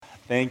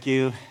Thank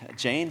you,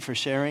 Jane, for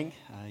sharing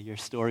your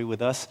story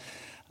with us.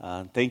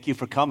 Thank you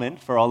for coming.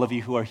 For all of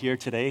you who are here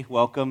today,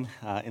 welcome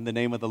in the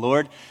name of the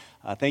Lord.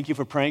 Thank you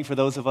for praying for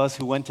those of us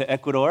who went to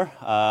Ecuador.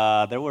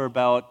 There were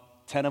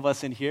about 10 of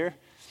us in here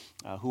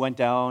who went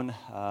down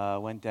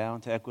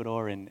to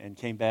Ecuador and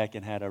came back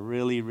and had a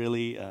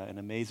really an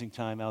amazing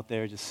time out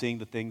there, just seeing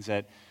the things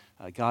that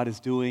God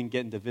is doing,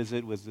 getting to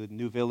visit with the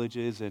new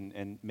villages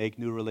and make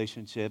new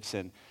relationships.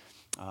 And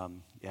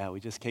we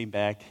just came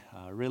back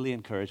really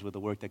encouraged with the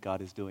work that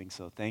God is doing.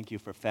 So thank you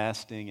for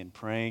fasting and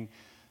praying.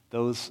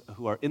 Those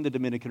who are in the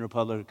Dominican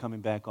Republic are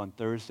coming back on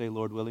Thursday,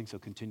 Lord willing, so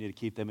continue to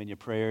keep them in your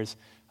prayers.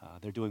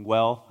 They're doing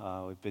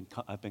well.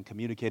 I've been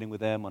communicating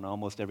with them on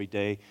almost every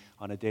day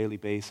on a daily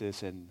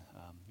basis, and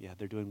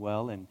they're doing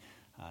well, and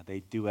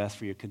they do ask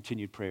for your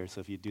continued prayers, so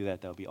if you do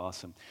that, that would be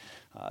awesome.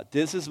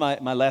 This is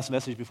my last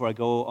message before I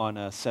go on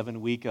a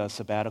 7-week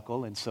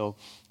sabbatical, and so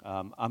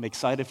I'm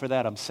excited for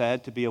that. I'm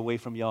sad to be away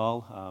from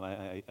y'all.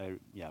 I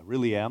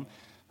really am.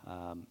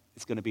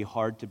 It's going to be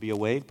hard to be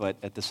away, but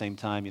at the same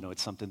time,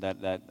 it's something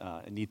that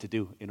I need to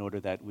do in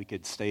order that we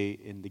could stay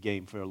in the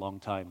game for a long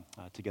time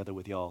together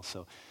with y'all.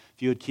 So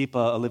if you would keep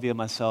Olivia,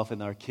 myself,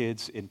 and our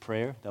kids in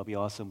prayer, that would be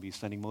awesome. We'll be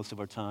spending most of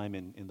our time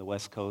in the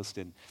West Coast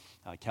and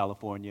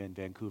California and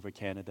Vancouver,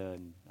 Canada,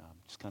 and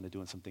just kind of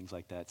doing some things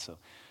like that. So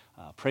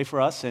pray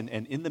for us, and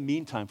in the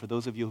meantime, for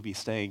those of you who will be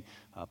staying,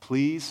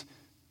 please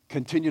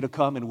continue to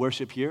come and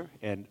worship here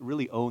and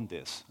really own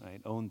this,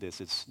 right? Own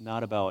this. It's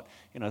not about,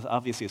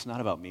 obviously it's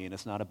not about me, and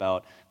it's not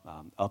about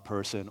a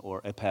person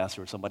or a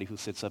pastor or somebody who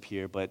sits up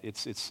here, but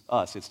it's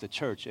us, it's the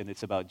church, and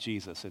it's about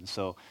Jesus. And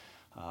so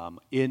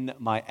in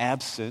my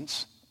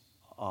absence,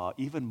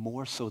 even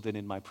more so than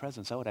in my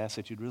presence, I would ask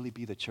that you'd really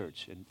be the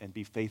church and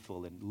be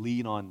faithful and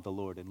lean on the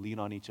Lord and lean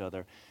on each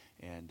other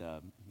and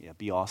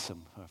be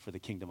awesome for the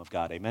kingdom of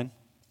God. Amen?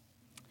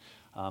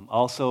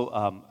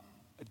 Also,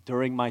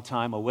 during my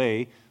time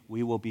away,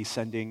 we will be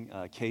sending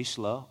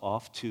Keishla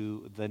off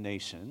to the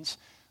nations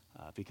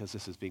because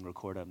this is being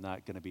recorded. I'm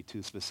not going to be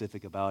too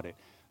specific about it.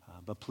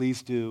 But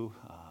please do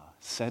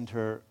send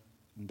her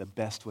in the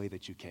best way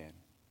that you can.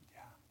 Yeah.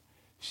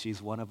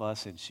 She's one of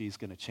us, and she's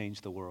going to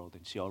change the world,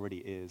 and she already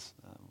is.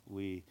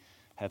 We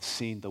have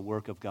seen the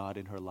work of God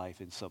in her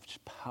life in such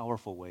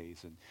powerful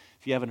ways. And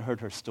if you haven't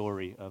heard her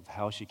story of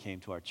how she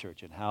came to our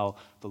church and how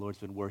the Lord's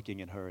been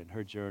working in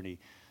her journey,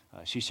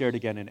 she shared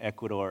again in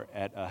Ecuador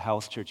at a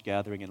house church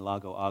gathering in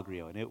Lago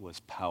Agrio, and it was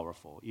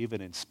powerful.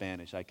 Even in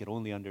Spanish, I could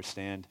only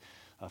understand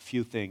a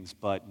few things,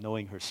 but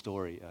knowing her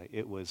story,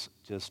 it was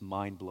just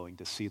mind-blowing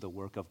to see the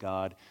work of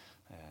God.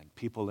 And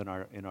people in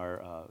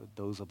our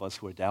those of us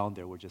who were down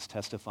there were just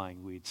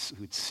testifying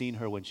who'd seen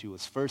her when she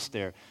was first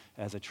there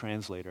as a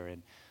translator.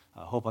 And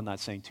I hope I'm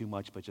not saying too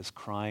much, but just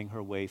crying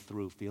her way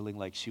through, feeling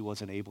like she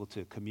wasn't able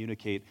to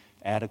communicate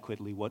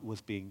adequately what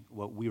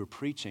we were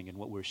preaching and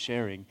what we were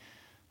sharing.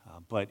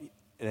 But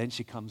then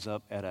she comes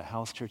up at a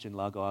house church in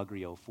Lago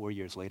Agrio 4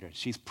 years later, and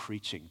she's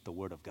preaching the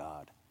Word of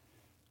God.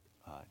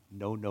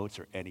 No notes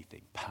or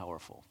anything,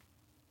 powerful.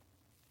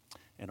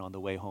 And on the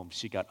way home,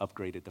 she got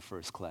upgraded to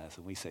first class,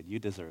 and we said, you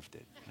deserved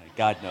it.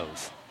 God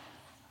knows.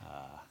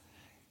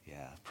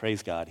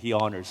 Praise God. He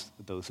honors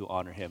those who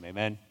honor him.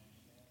 Amen.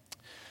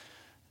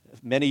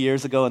 Many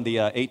years ago in the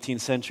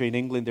 18th century in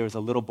England, there was a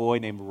little boy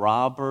named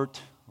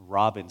Robert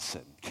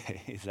Robinson.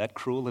 Okay, is that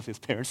cruel of his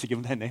parents to give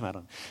him that name? I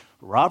don't know.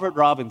 Robert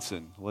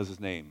Robinson was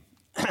his name.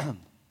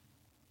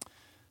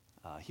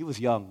 He was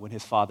young when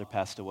his father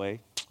passed away,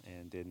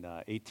 and in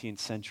 18th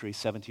century,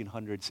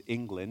 1700s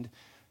England,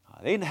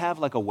 they didn't have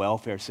like a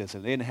welfare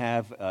system. They didn't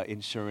have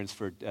insurance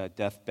for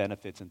death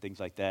benefits and things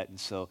like that, and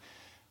so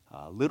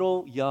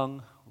little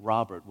young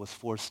Robert was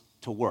forced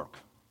to work,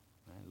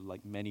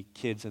 like many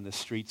kids in the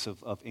streets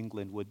of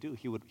England would do.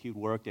 He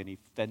worked and he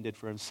fended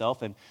for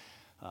himself, and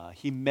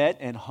he met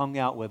and hung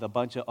out with a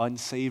bunch of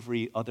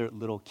unsavory other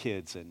little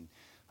kids, and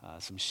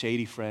some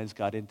shady friends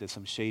got into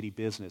some shady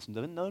business.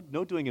 No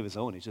doing of his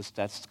own. It's just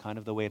that's kind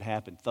of the way it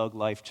happened. Thug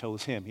life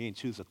chose him. He didn't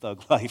choose a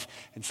thug life.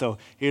 And so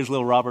here's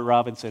little Robert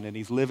Robinson, and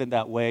he's living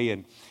that way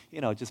and,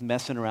 just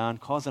messing around,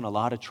 causing a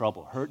lot of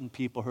trouble, hurting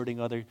people,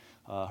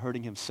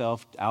 hurting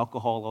himself,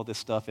 alcohol, all this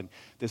stuff. And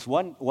this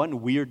one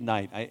weird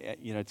night,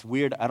 it's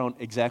weird. I don't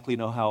exactly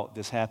know how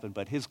this happened,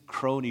 but his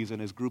cronies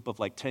and his group of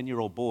like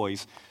 10-year-old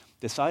boys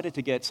decided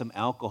to get some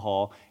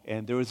alcohol,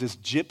 and there was this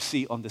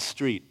gypsy on the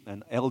street,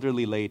 an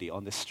elderly lady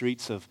on the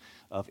streets of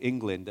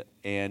England,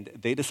 and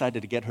they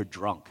decided to get her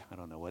drunk. I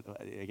don't know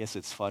I guess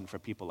it's fun for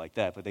people like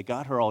that, but they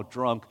got her all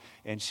drunk,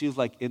 and she was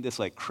like in this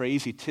like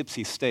crazy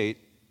tipsy state,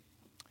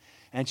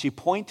 and she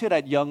pointed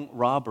at young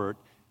Robert,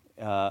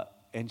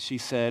 and she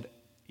said,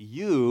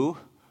 you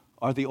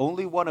are the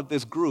only one of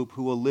this group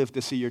who will live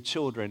to see your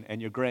children and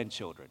your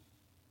grandchildren.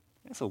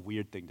 That's a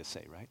weird thing to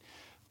say, right?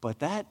 But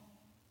that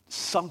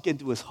sunk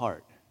into his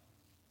heart.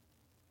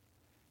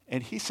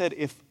 And he said,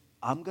 if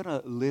I'm going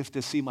to live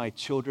to see my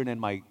children and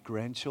my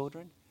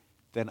grandchildren,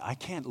 then I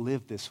can't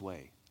live this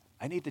way.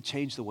 I need to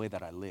change the way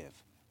that I live.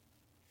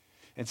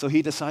 And so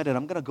he decided,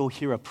 I'm going to go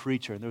hear a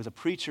preacher. And there was a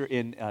preacher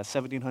in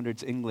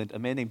 1700s England, a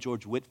man named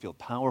George Whitefield,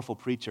 powerful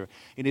preacher.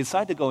 And he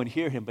decided to go and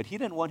hear him, but he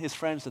didn't want his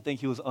friends to think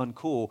he was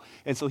uncool.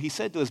 And so he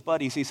said to his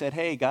buddies, he said,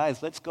 hey,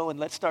 guys, let's go and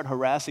let's start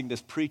harassing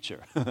this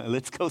preacher.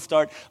 Let's go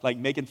start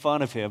making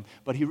fun of him.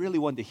 But he really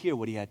wanted to hear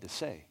what he had to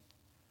say.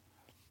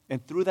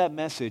 And through that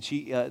message,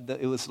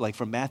 it was like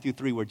from Matthew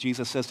 3, where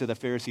Jesus says to the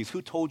Pharisees,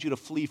 who told you to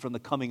flee from the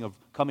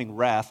coming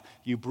wrath,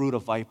 you brood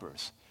of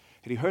vipers?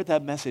 And he heard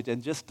that message,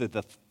 and just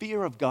the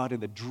fear of God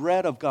and the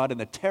dread of God and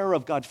the terror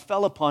of God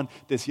fell upon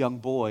this young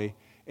boy,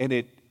 and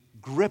it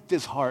gripped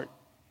his heart.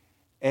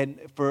 And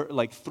for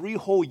 3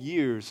 whole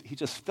years, he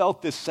just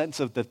felt this sense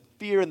of the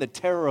fear and the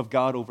terror of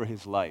God over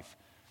his life.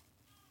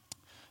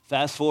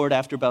 Fast forward,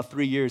 after about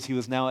 3 years, he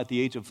was now at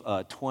the age of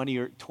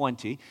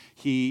 20.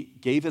 He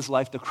gave his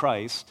life to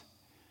Christ,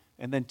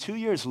 and then 2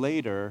 years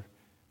later,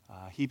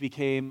 he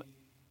became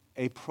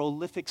a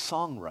prolific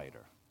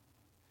songwriter.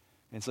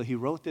 And so he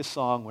wrote this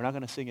song. We're not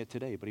going to sing it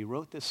today, but he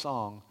wrote this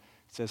song.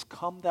 It says,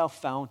 come thou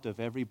fount of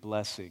every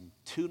blessing,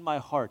 tune my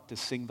heart to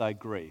sing thy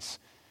grace.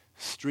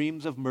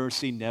 Streams of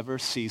mercy never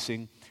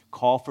ceasing,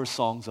 call for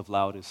songs of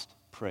loudest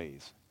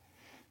praise.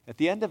 At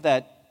the end of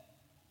that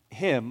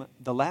hymn,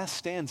 the last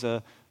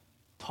stanza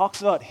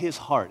talks about his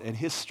heart and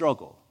his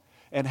struggle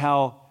and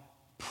how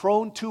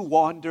prone to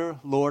wander,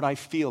 Lord, I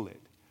feel it.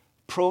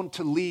 Prone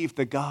to leave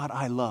the God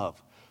I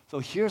love. So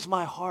here's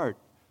my heart.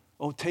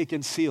 Oh, take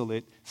and seal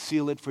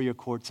it for your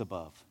courts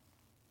above.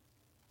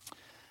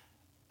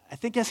 I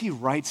think as he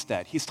writes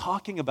that, he's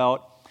talking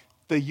about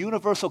the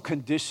universal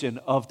condition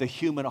of the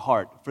human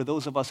heart for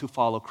those of us who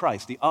follow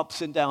Christ, the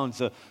ups and downs,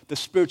 the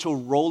spiritual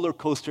roller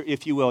coaster,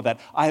 if you will, that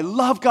I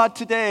love God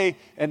today,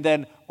 and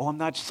then, I'm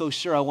not so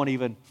sure I want to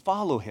even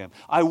follow him.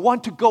 I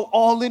want to go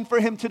all in for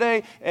him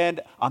today,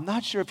 and I'm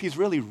not sure if he's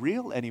really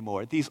real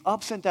anymore. These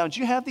ups and downs,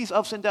 you have these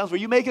ups and downs where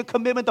you make a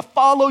commitment to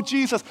follow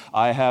Jesus.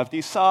 I have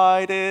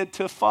decided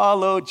to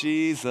follow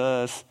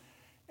Jesus.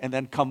 And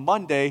then come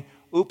Monday,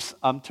 oops,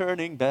 I'm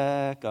turning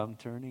back.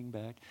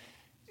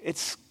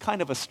 It's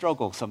kind of a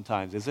struggle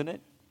sometimes, isn't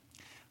it?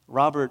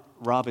 Robert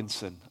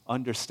Robinson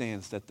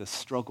understands that the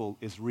struggle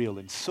is real,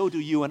 and so do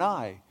you and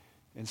I,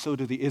 and so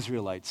do the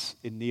Israelites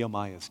in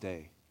Nehemiah's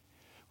day.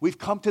 We've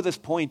come to this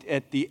point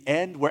at the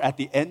end. We're at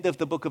the end of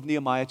the book of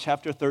Nehemiah,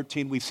 chapter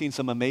 13. We've seen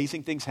some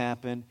amazing things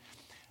happen.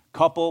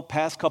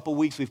 Past couple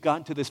weeks, we've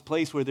gotten to this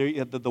place where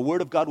the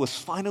word of God was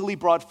finally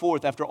brought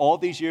forth after all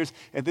these years,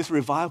 and this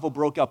revival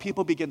broke out.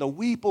 People began to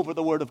weep over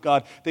the word of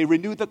God. They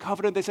renewed the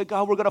covenant. They said,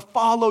 God, we're going to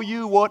follow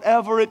you,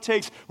 whatever it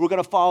takes. We're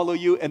going to follow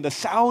you. And the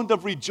sound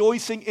of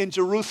rejoicing in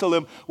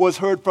Jerusalem was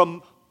heard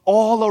from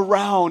all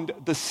around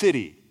the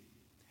city.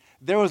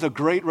 There was a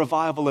great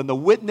revival, and the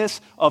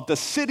witness of the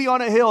city on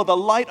a hill, the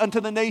light unto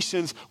the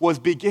nations, was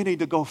beginning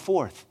to go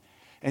forth.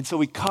 And so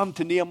we come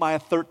to Nehemiah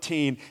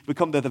 13, we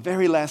come to the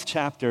very last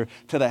chapter,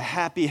 to the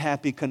happy,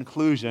 happy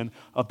conclusion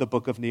of the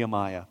book of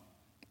Nehemiah.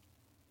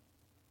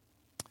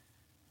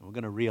 And we're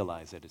going to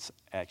realize that it's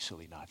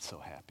actually not so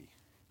happy.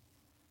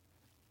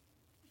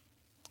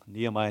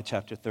 Nehemiah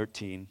chapter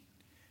 13,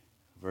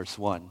 verse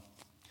 1.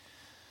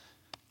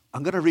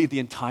 I'm going to read the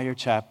entire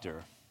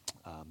chapter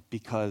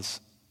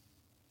because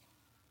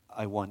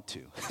I want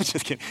to.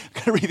 Just kidding. I'm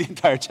going to read the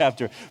entire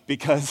chapter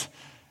because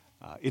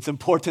it's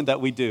important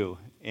that we do.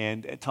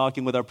 And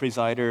talking with our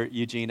presider,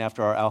 Eugene,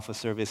 after our Alpha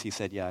service, he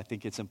said, I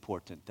think it's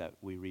important that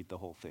we read the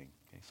whole thing.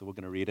 Okay, so we're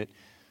going to read it.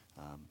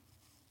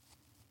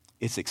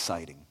 It's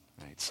exciting,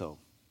 right? So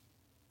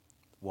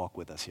walk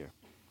with us here.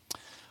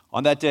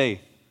 On that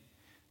day,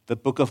 the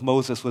book of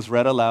Moses was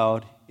read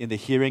aloud in the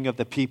hearing of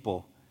the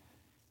people.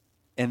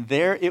 And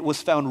there it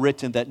was found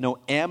written that no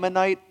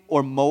Ammonite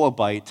or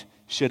Moabite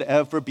should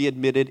ever be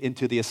admitted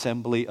into the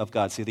assembly of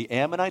God. See, the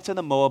Ammonites and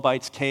the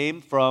Moabites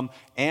came from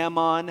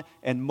Ammon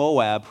and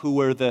Moab, who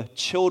were the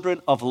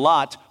children of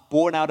Lot,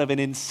 born out of an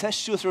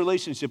incestuous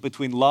relationship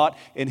between Lot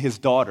and his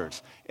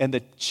daughters. And the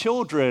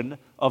children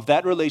of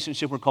that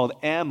relationship were called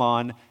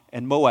Ammon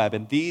and Moab.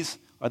 And these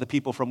are the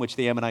people from which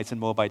the Ammonites and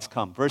Moabites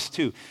come. Verse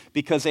 2,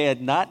 because they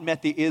had not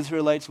met the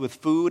Israelites with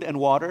food and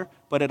water,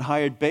 but had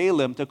hired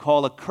Balaam to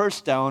call a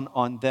curse down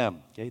on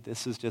them. Okay,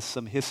 this is just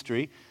some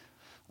history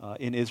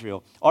in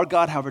Israel. Our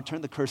God, however,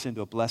 turned the curse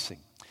into a blessing.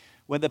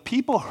 When the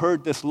people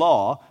heard this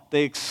law,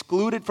 they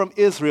excluded from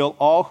Israel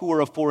all who were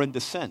of foreign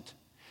descent.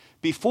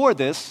 Before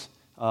this,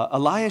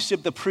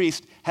 Eliashib the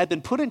priest had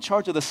been put in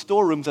charge of the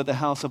storerooms of the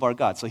house of our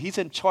God. So he's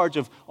in charge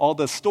of all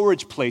the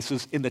storage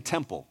places in the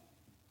temple.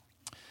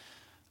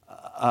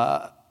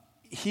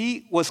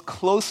 He was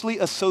closely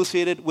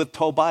associated with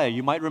Tobiah.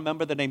 You might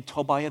remember the name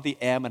Tobiah the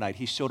Ammonite.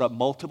 He showed up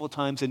multiple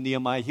times in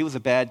Nehemiah. He was a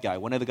bad guy,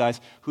 one of the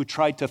guys who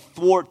tried to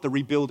thwart the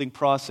rebuilding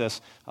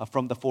process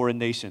from the foreign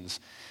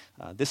nations.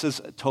 This is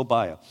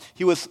Tobiah.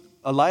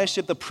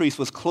 Eliashib the priest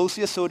was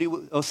closely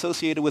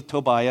associated with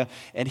Tobiah,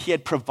 and he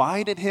had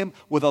provided him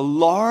with a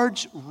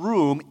large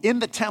room in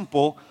the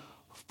temple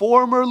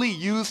formerly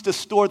used to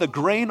store the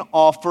grain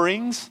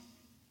offerings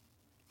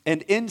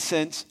and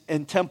incense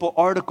and temple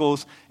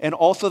articles, and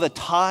also the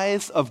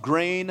tithes of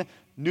grain,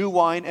 new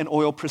wine, and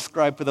oil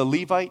prescribed for the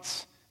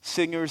Levites,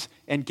 singers,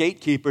 and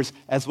gatekeepers,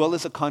 as well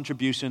as the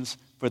contributions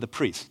for the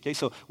priests. Okay,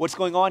 so what's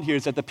going on here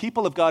is that the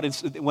people of God,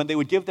 when they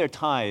would give their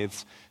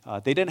tithes,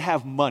 they didn't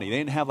have money. They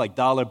didn't have like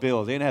dollar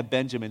bills. They didn't have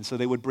Benjamin, so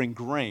they would bring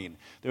grain.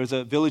 There was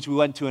a village we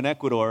went to in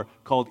Ecuador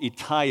called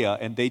Itaya,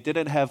 and they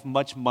didn't have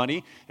much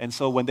money. And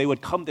so when they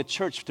would come to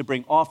church to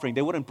bring offering,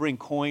 they wouldn't bring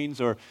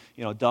coins or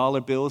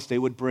dollar bills. They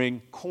would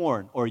bring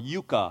corn or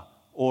yuca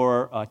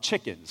or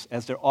chickens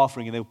as their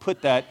offering, and they would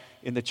put that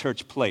in the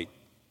church plate.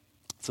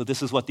 So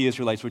this is what the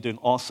Israelites were doing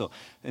also.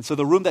 And so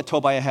the room that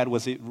Tobiah had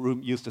was a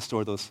room used to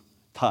store those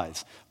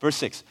tithes. Verse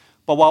 6,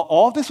 but while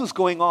all this was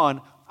going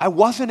on, I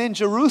wasn't in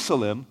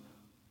Jerusalem,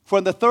 for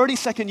in the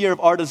 32nd year of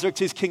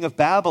Artaxerxes, king of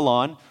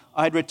Babylon,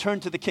 I had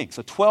returned to the king.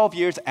 So 12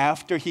 years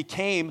after he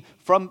came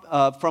from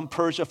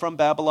Persia, from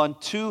Babylon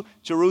to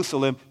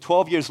Jerusalem,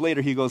 12 years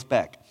later he goes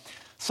back.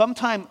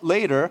 Sometime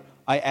later,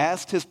 I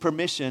asked his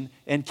permission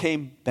and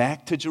came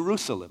back to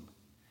Jerusalem.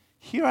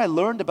 Here I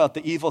learned about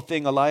the evil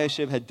thing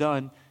Eliashib had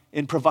done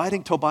in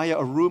providing Tobiah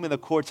a room in the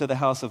courts of the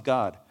house of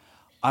God.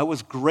 I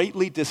was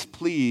greatly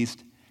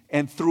displeased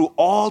and threw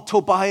all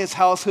Tobiah's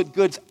household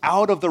goods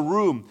out of the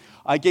room.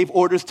 I gave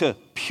orders to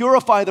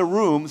purify the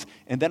rooms,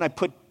 and then I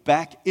put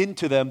back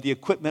into them the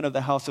equipment of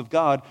the house of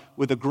God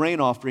with the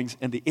grain offerings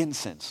and the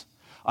incense.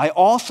 I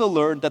also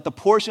learned that the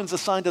portions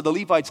assigned to the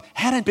Levites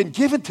hadn't been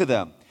given to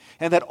them,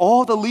 and that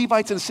all the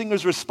Levites and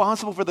singers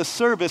responsible for the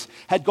service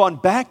had gone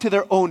back to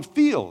their own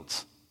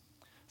fields.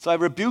 So I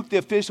rebuked the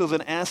officials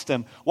and asked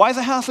them, why is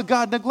the house of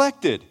God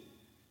neglected?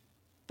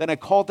 Then I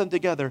called them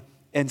together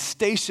and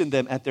stationed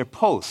them at their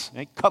posts.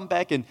 Right? Come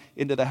back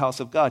into the house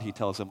of God, he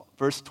tells them.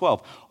 Verse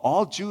 12,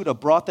 all Judah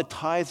brought the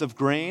tithes of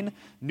grain,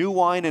 new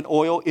wine, and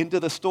oil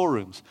into the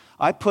storerooms.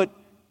 I put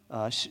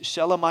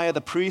Shelemiah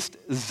the priest,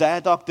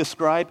 Zadok the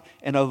scribe,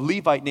 and a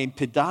Levite named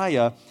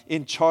Pedaiah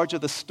in charge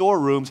of the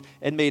storerooms,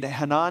 and made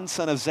Hanan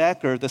son of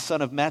Zachar, the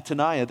son of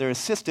Mattaniah, their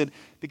assistant,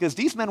 because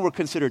these men were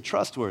considered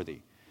trustworthy.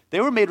 They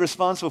were made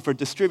responsible for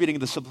distributing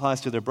the supplies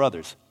to their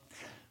brothers.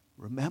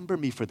 Remember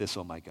me for this,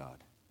 O my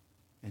God,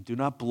 and do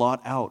not blot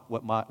out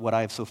what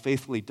I have so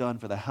faithfully done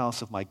for the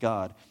house of my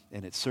God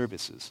and its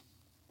services.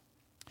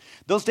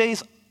 Those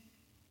days,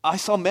 I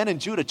saw men in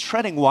Judah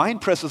treading wine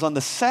presses on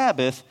the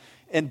Sabbath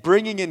and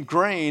bringing in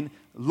grain,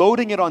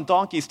 loading it on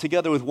donkeys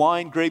together with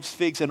wine, grapes,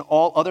 figs, and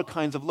all other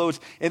kinds of loads.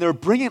 And they were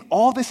bringing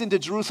all this into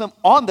Jerusalem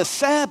on the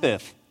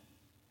Sabbath.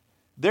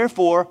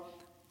 Therefore,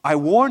 I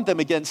warned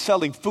them against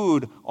selling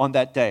food on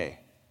that day.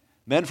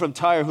 Men from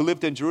Tyre who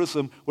lived in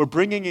Jerusalem were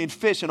bringing in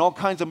fish and all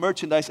kinds of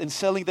merchandise and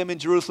selling them in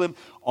Jerusalem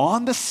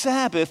on the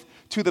Sabbath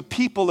to the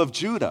people of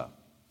Judah.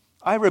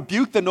 I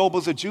rebuked the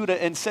nobles of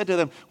Judah and said to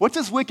them, what's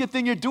this wicked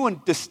thing you're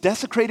doing,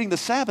 desecrating the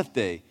Sabbath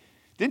day?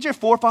 Didn't your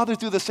forefathers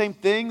do the same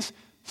things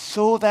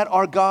so that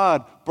our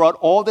God brought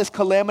all this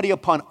calamity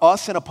upon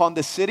us and upon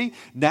this city?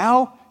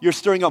 Now you're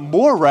stirring up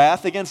more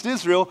wrath against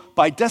Israel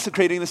by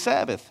desecrating the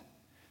Sabbath.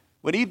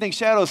 When evening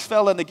shadows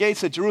fell on the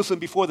gates of Jerusalem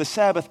before the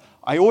Sabbath,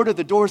 I ordered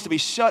the doors to be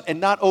shut and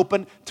not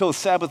open till the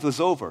Sabbath was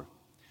over.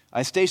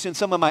 I stationed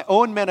some of my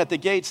own men at the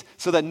gates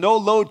so that no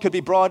load could be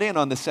brought in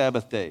on the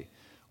Sabbath day.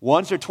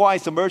 Once or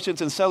twice, the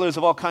merchants and sellers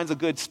of all kinds of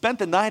goods spent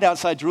the night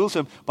outside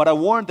Jerusalem, but I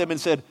warned them and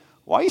said,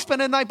 why are you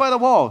spending the night by the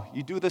wall?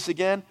 You do this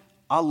again,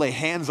 I'll lay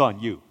hands on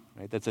you.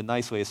 Right? That's a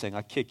nice way of saying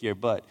I'll kick your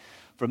butt.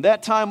 From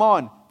that time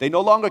on, they no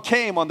longer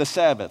came on the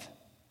Sabbath.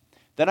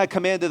 Then I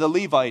commanded the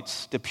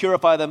Levites to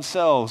purify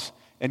themselves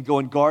and go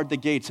and guard the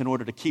gates in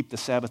order to keep the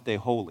Sabbath day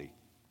holy.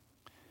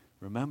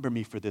 Remember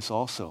me for this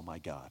also, my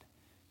God,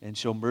 and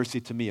show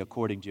mercy to me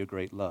according to your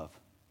great love.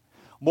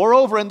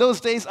 Moreover, in those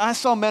days I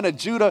saw men of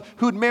Judah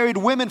who'd married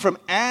women from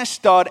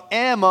Ashdod,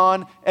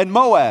 Ammon, and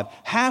Moab.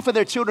 Half of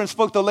their children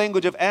spoke the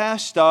language of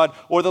Ashdod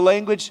or the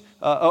language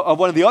of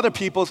one of the other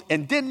peoples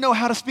and didn't know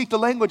how to speak the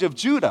language of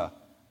Judah.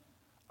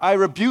 I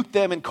rebuked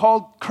them and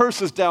called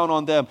curses down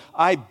on them.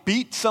 I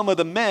beat some of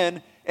the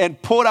men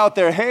and pulled out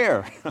their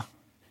hair.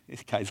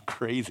 This guy's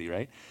crazy,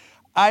 right?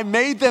 I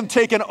made them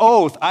take an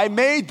oath.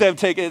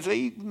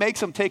 He makes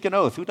them take an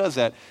oath. Who does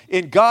that?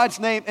 In God's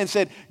name, and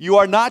said, you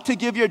are not to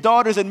give your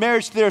daughters in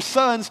marriage to their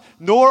sons,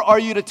 nor are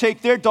you to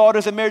take their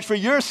daughters in marriage for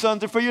your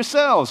sons or for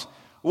yourselves.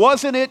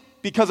 Wasn't it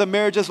because of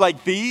marriages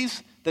like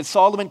these that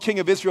Solomon, king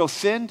of Israel,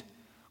 sinned?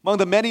 Among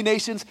the many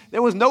nations,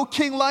 there was no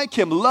king like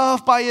him,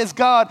 loved by his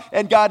God,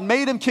 and God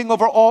made him king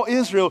over all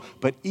Israel,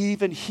 but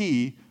even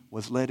he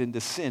was led into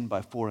sin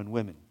by foreign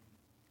women.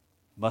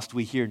 Must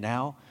we hear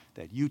now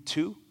that you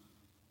too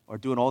are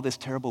doing all this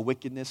terrible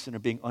wickedness and are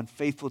being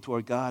unfaithful to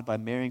our God by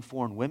marrying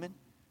foreign women?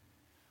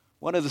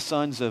 One of the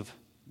sons of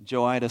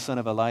Joiada, son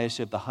of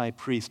Eliashib, the high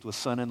priest, was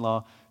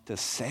son-in-law to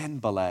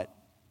Sanballat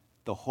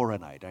the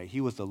Horonite. Right?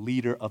 He was the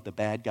leader of the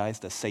bad guys,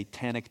 the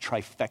satanic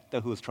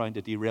trifecta who was trying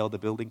to derail the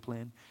building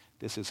plan.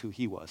 This is who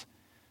he was.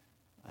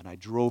 And I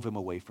drove him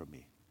away from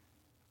me.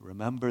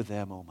 Remember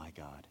them, oh my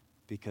God,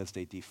 because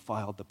they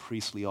defiled the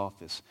priestly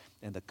office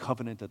and the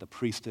covenant of the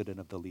priesthood and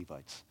of the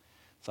Levites.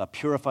 So I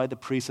purified the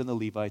priests and the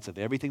Levites of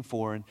everything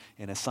foreign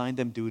and assigned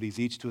them duties,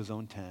 each to his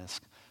own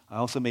task. I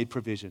also made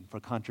provision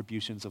for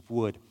contributions of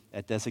wood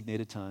at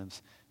designated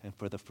times and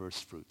for the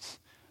first fruits.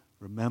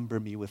 Remember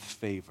me with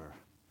favor,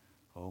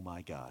 oh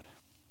my God.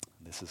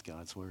 And this is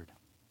God's word.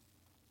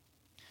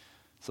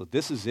 So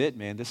this is it,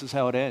 man. This is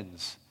how it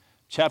ends.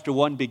 Chapter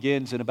 1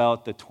 begins in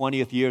about the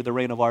 20th year of the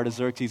reign of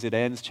Artaxerxes. It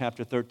ends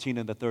chapter 13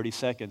 in the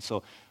 32nd.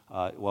 So,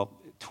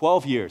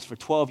 12 years. For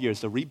 12 years,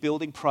 the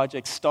rebuilding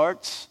project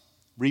starts,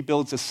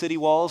 rebuilds the city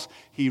walls,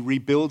 he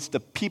rebuilds the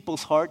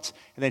people's hearts,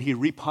 and then he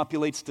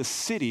repopulates the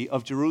city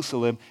of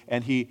Jerusalem,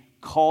 and he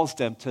calls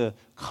them to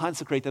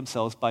consecrate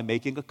themselves by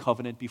making a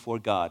covenant before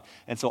God.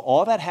 And so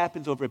all that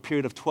happens over a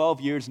period of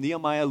 12 years.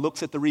 Nehemiah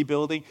looks at the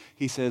rebuilding.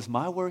 He says,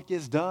 my work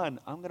is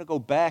done. I'm going to go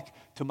back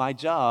to my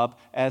job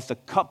as the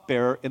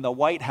cupbearer in the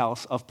White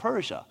House of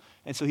Persia.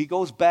 And so he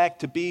goes back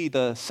to be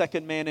the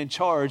second man in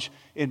charge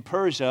in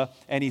Persia,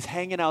 and he's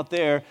hanging out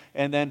there.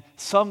 And then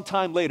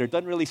sometime later,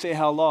 doesn't really say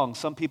how long.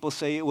 Some people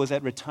say it was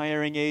at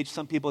retiring age.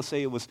 Some people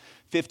say it was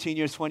 15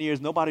 years, 20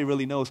 years. Nobody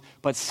really knows.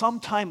 But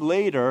sometime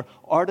later,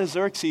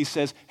 Artaxerxes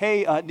says,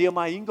 hey,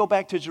 Nehemiah, you can go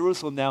back to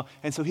Jerusalem now.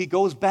 And so he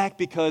goes back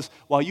because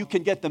while you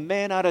can get the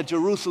man out of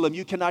Jerusalem,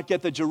 you cannot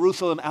get the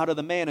Jerusalem out of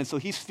the man. And so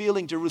he's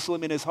feeling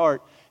Jerusalem in his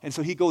heart. And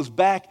so he goes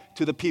back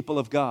to the people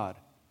of God.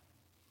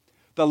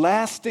 The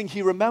last thing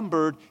he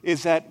remembered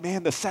is that,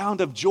 man, the sound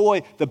of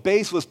joy, the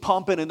bass was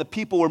pumping and the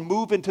people were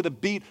moving to the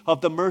beat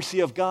of the mercy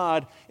of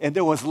God. And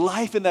there was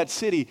life in that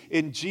city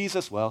in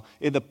Jesus,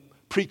 in the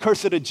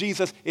precursor to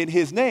Jesus, in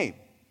his name.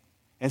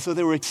 And so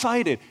they were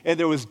excited and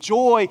there was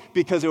joy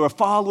because they were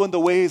following the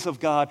ways of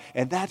God.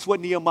 And that's what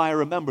Nehemiah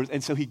remembers.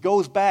 And so he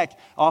goes back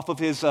off of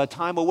his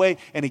time away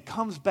and he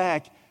comes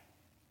back.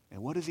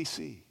 And what does he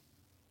see?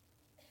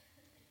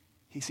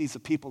 He sees the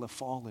people have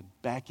fallen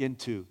back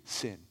into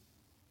sin.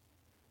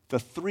 The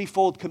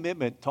threefold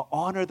commitment to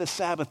honor the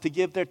Sabbath, to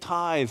give their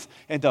tithes,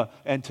 and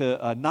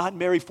to not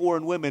marry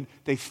foreign women,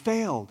 they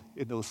failed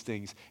in those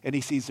things. And he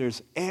sees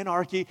there's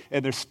anarchy,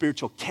 and there's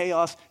spiritual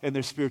chaos, and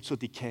there's spiritual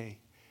decay.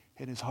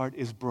 And his heart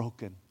is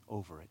broken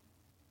over it.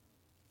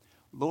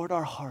 Lord,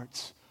 our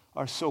hearts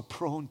are so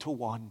prone to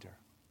wander,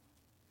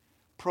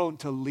 prone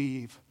to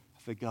leave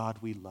the God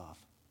we love.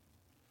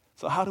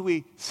 So how do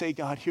we say,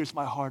 God, here's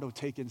my heart, oh,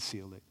 take and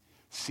seal it.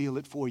 Seal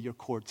it for your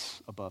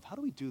courts above. How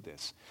do we do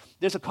this?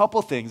 There's a couple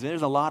things, and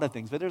there's a lot of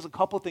things, but there's a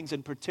couple things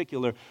in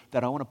particular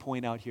that I want to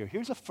point out here.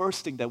 Here's the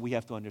first thing that we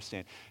have to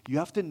understand. You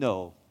have to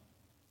know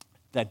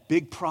that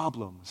big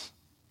problems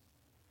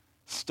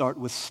start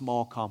with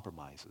small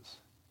compromises.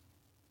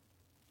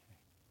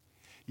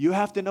 You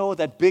have to know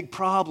that big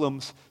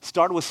problems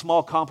start with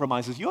small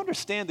compromises. You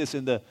understand this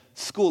in the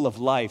school of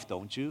life,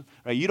 don't you?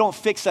 Right? You don't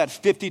fix that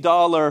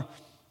 $50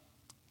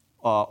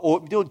 or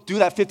don't do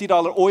that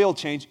 $50 oil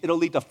change, it'll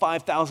lead to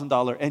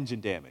 $5,000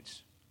 engine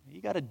damage. You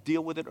got to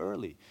deal with it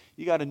early.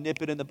 You got to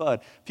nip it in the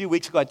bud. A few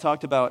weeks ago, I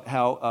talked about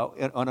how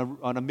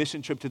on a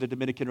mission trip to the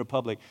Dominican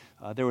Republic,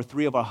 there were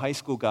 3 of our high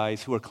school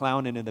guys who were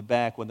clowning in the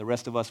back when the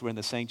rest of us were in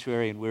the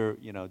sanctuary and we were,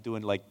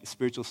 doing like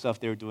spiritual stuff.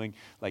 They were doing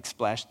like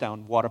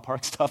splashdown water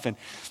park stuff. And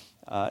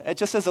it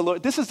just says the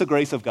Lord, this is the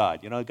grace of God.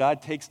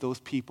 God takes those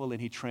people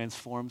and he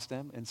transforms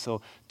them. And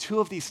so 2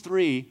 of these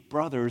 3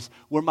 brothers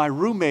were my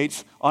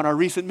roommates on our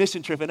recent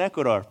mission trip in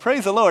Ecuador.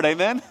 Praise the Lord,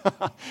 amen?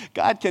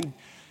 God can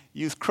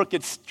use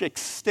crooked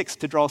sticks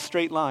to draw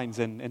straight lines,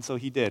 and so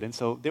he did. And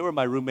so they were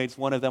my roommates,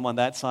 one of them on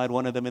that side,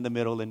 one of them in the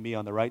middle, and me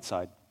on the right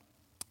side.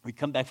 We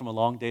come back from a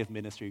long day of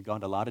ministry. We've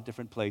gone to a lot of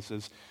different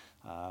places.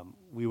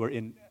 We were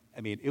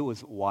it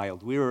was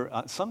wild. We were,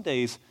 some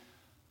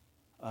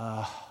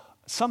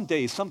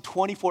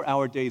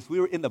 24-hour days, we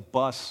were in the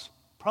bus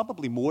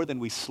probably more than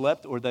we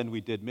slept or than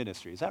we did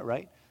ministry. Is that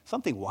right?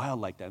 Something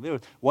wild like that. There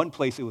was one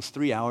place, it was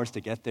 3 hours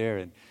to get there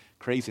and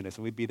craziness.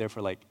 And we'd be there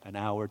for like an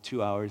hour,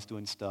 2 hours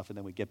doing stuff, and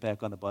then we'd get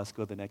back on the bus,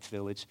 go to the next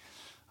village.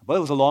 But it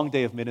was a long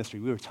day of ministry.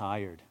 We were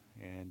tired.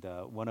 And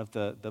one of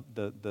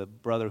the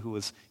brother who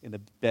was in the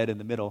bed in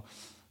the middle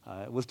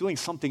was doing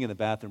something in the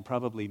bathroom,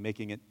 probably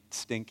making it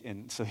stink.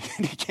 And so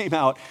he came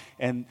out,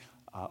 and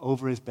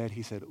over his bed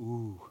he said,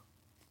 "Ooh,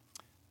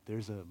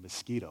 there's a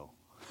mosquito."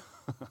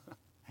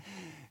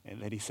 And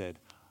then he said,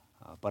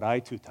 "But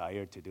I'm too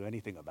tired to do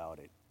anything about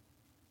it."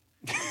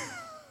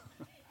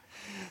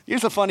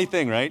 Here's the funny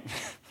thing, right?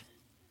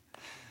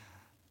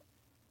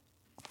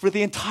 For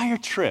the entire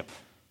trip,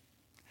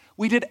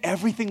 we did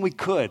everything we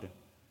could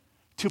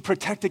to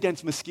protect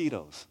against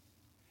mosquitoes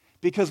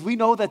because we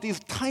know that these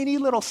tiny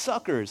little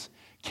suckers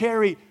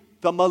carry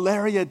the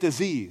malaria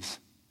disease.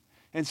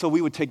 And so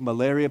we would take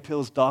malaria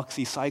pills,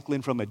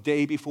 doxycycline from a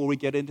day before we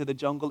get into the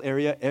jungle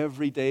area.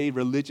 Every day,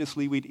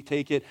 religiously, we'd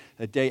take it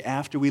a day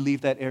after we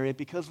leave that area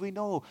because we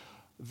know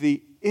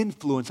the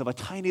influence of a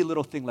tiny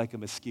little thing like a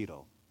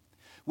mosquito.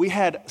 We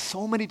had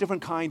so many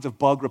different kinds of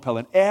bug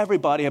repellent.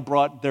 Everybody had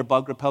brought their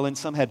bug repellent.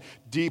 Some had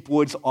Deep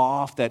Woods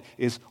Off that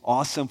is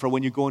awesome for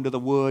when you go into the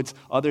woods.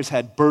 Others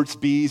had Burt's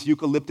Bees,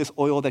 eucalyptus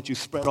oil that you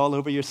spread all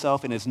over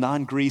yourself and is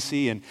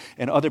non-greasy. And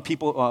other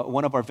people,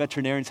 one of our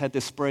veterinarians had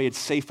this spray. It's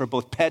safe for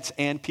both pets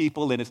and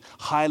people and it's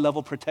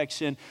high-level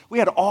protection. We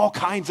had all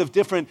kinds of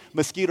different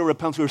mosquito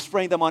repellents. We were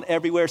spraying them on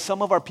everywhere.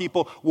 Some of our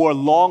people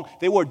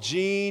wore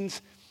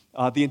jeans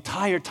the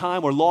entire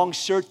time or long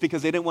shirts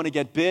because they didn't want to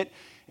get bit.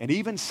 And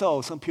even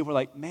so, some people are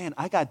like, man,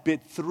 I got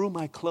bit through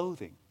my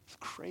clothing. It's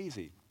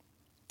crazy.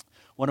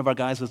 One of our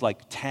guys was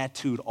like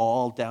tattooed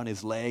all down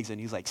his legs, and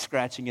he's like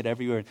scratching it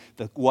everywhere. And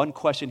the one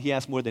question he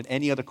asked more than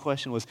any other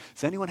question was,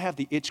 does anyone have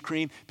the itch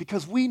cream?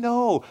 Because we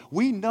know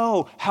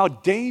how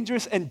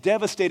dangerous and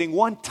devastating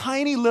one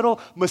tiny little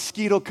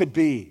mosquito could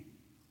be.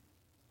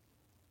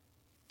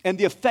 And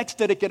the effects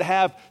that it could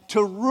have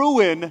to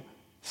ruin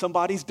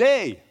somebody's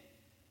day.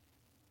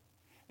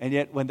 And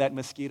yet when that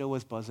mosquito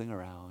was buzzing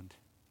around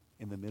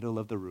in the middle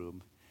of the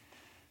room,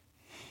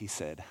 he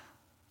said,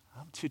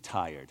 I'm too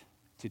tired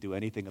to do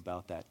anything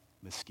about that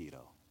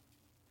mosquito.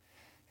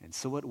 And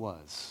so it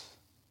was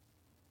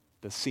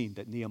the scene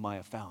that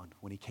Nehemiah found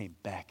when he came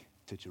back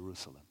to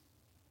Jerusalem.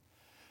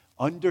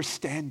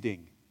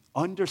 Understanding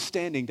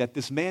that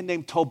this man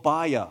named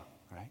Tobiah,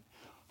 right,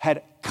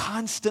 had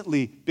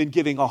constantly been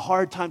giving a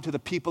hard time to the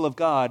people of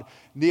God,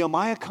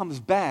 Nehemiah comes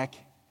back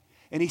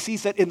and he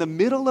sees that in the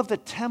middle of the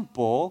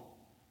temple,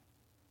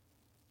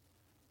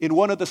 in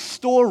one of the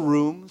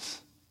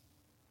storerooms,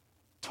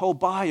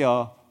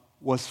 Tobiah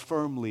was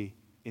firmly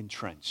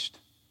entrenched.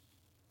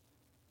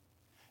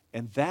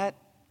 And that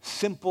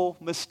simple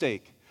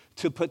mistake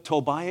to put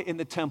Tobiah in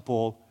the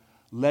temple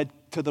led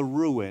to the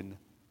ruin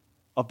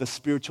of the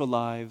spiritual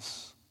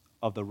lives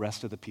of the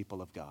rest of the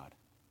people of God.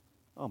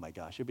 Oh my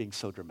gosh, you're being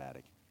so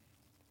dramatic.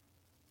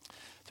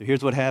 So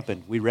here's what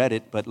happened. We read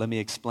it, but let me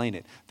explain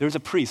it. There's a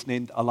priest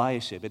named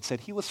Eliashib. It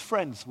said he was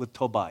friends with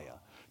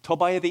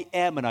Tobiah the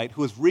Ammonite,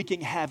 who was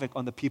wreaking havoc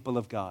on the people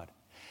of God.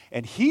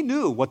 And he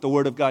knew what the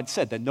word of God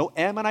said, that no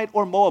Ammonite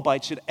or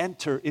Moabite should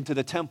enter into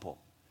the temple.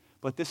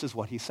 But this is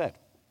what he said.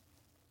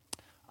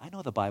 I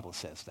know the Bible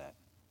says that,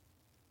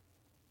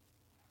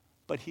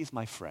 but he's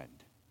my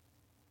friend.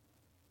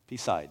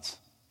 Besides,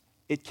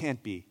 it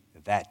can't be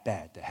that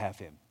bad to have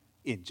him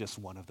in just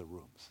one of the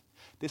rooms.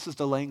 This is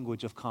the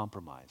language of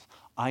compromise.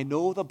 I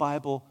know the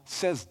Bible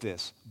says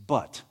this,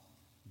 but ...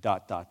 It's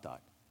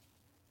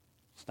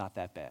not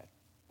that bad.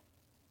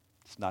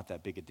 It's not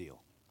that big a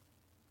deal.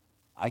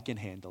 I can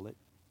handle it.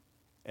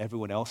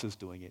 Everyone else is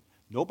doing it.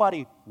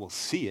 Nobody will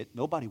see it.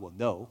 Nobody will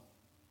know.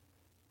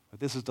 But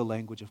this is the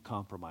language of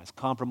compromise.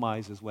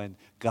 Compromise is when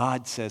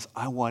God says,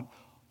 I want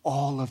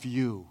all of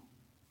you,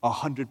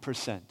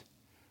 100%.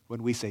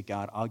 When we say,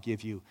 God, I'll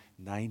give you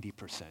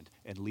 90%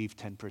 and leave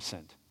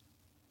 10%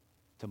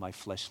 to my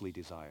fleshly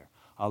desire.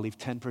 I'll leave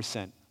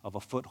 10% of a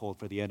foothold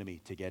for the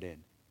enemy to get in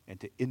and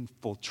to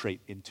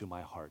infiltrate into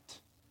my heart.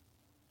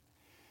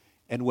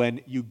 And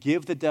when you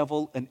give the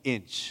devil an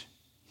inch,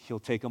 he'll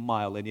take a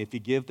mile. And if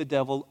you give the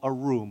devil a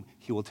room,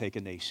 he will take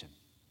a nation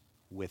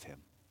with him.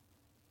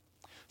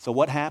 So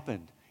what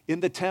happened?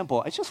 In the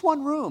temple, it's just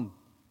one room.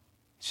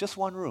 It's just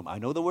one room. I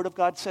know the word of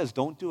God says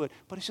don't do it,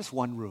 but it's just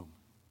one room.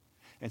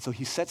 And so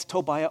he sets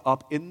Tobiah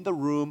up in the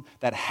room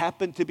that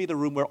happened to be the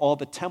room where all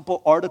the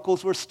temple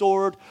articles were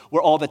stored,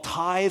 where all the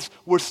tithes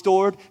were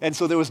stored. And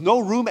so there was no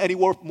room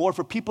anymore more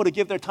for people to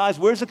give their tithes.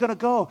 Where's it going to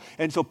go?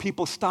 And so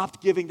people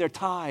stopped giving their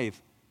tithe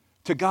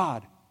to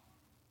God.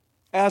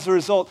 As a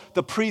result,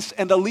 the priests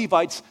and the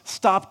Levites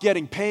stopped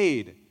getting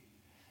paid.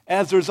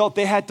 As a result,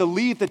 they had to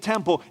leave the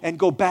temple and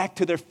go back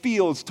to their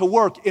fields to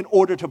work in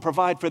order to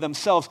provide for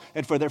themselves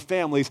and for their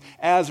families.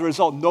 As a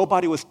result,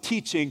 nobody was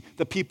teaching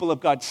the people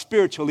of God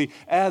spiritually.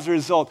 As a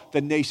result,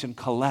 the nation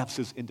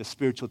collapses into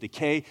spiritual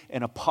decay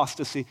and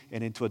apostasy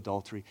and into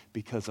adultery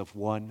because of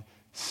one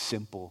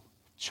simple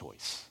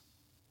choice.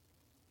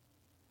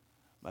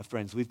 My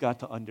friends, we've got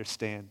to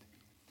understand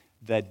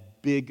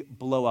that big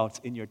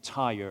blowouts in your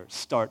tire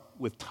start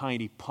with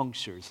tiny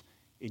punctures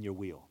in your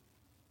wheel.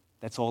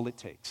 That's all it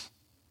takes.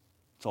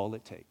 That's all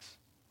it takes.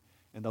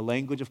 And the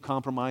language of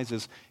compromise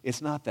is,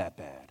 it's not that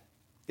bad.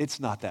 It's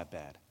not that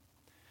bad.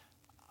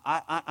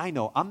 I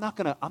know, I'm not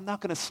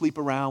gonna sleep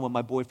around with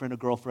my boyfriend or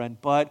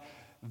girlfriend, but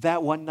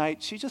that one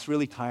night, she's just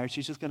really tired.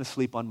 She's just gonna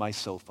sleep on my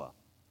sofa.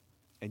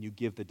 And you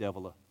give the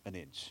devil an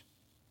inch.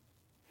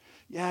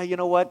 Yeah, you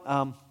know what?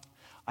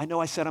 I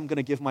know I said I'm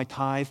gonna give my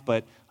tithe,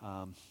 but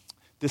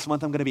this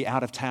month I'm going to be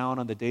out of town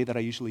on the day that I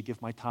usually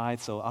give my tithe,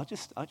 so I'll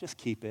just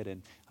keep it,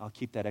 and I'll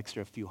keep that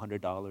extra few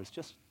 $100s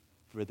just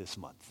for this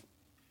month.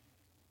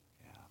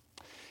 Yeah.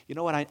 You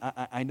know what?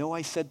 I know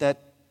I said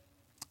that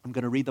I'm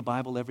going to read the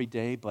Bible every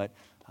day, but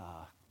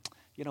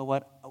you know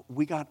what?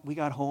 We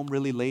got home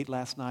really late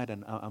last night,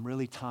 and I'm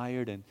really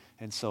tired,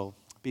 and so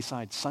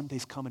besides,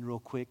 Sunday's coming real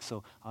quick,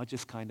 so I'll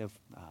just kind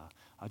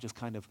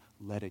of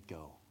let it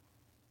go.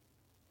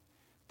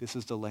 This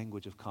is the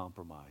language of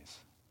compromise,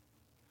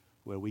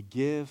 where we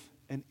give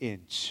an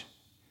inch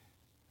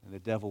and the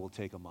devil will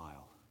take a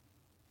mile.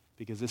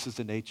 Because this is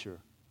the nature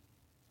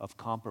of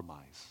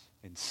compromise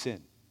and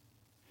sin.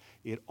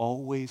 It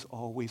always,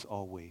 always,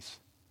 always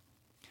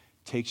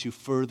takes you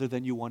further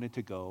than you wanted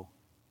to go,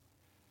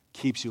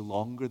 keeps you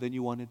longer than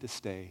you wanted to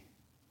stay,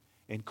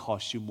 and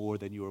costs you more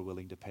than you are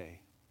willing to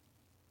pay.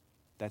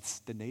 That's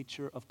the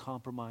nature of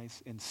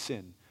compromise and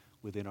sin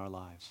within our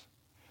lives.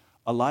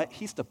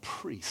 He's the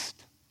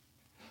priest,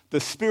 the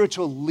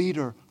spiritual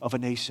leader of a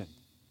nation.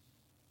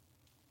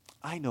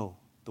 I know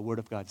the Word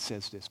of God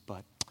says this,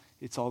 but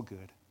it's all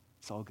good.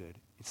 It's all good.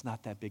 It's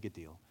not that big a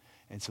deal.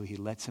 And so he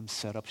lets him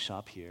set up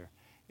shop here,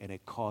 and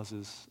it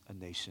causes a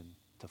nation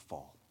to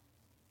fall.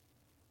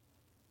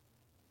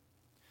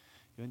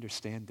 You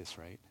understand this,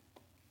 right?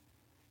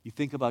 You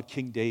think about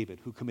King David,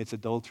 who commits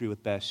adultery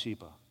with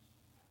Bathsheba.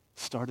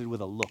 Started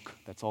with a look.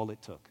 That's all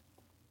it took.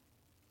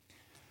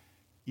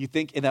 You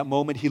think in that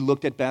moment he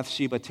looked at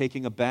Bathsheba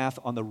taking a bath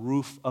on the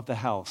roof of the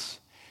house.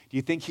 Do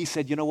you think he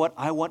said, you know what?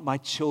 I want my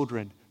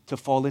children to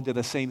fall into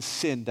the same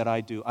sin that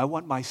I do. I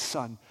want my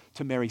son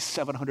to marry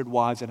 700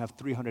 wives and have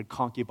 300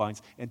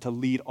 concubines and to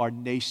lead our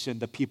nation,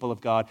 the people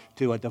of God,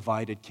 to a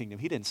divided kingdom.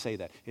 He didn't say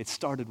that. It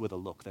started with a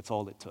look. That's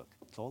all it took.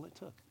 That's all it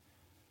took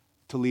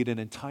to lead an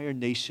entire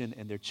nation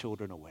and their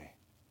children away.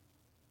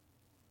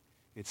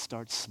 It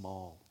starts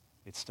small.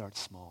 It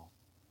starts small.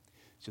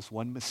 It's just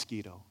one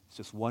mosquito. It's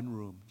just one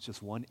room. It's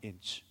just 1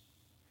 inch.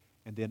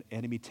 And then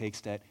enemy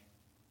takes that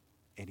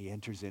and he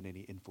enters in and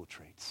he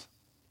infiltrates.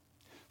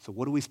 So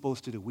what are we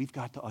supposed to do? We've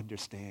got to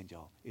understand,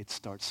 y'all. It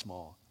starts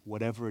small.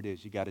 Whatever it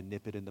is, you got to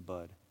nip it in the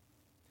bud.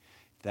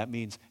 If that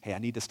means, hey, I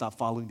need to stop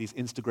following these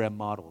Instagram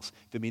models.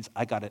 If it means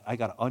I got to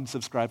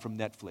unsubscribe from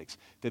Netflix.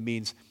 If it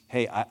means,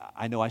 hey,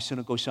 I know I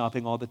shouldn't go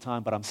shopping all the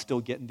time, but I'm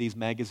still getting these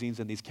magazines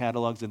and these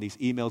catalogs and these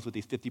emails with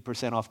these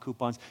 50% off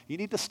coupons. You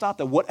need to stop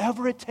that.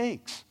 Whatever it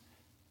takes.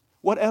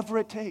 Whatever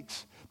it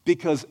takes.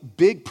 Because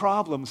big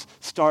problems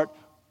start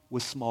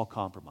with small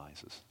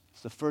compromises.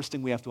 It's the first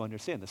thing we have to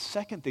understand. The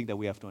second thing that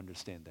we have to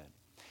understand then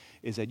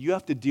is that you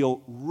have to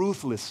deal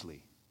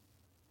ruthlessly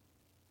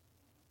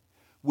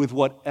with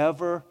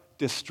whatever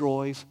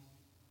destroys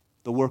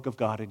the work of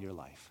God in your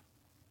life.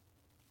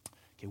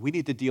 Okay, we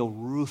need to deal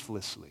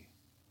ruthlessly.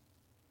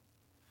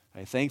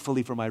 Right,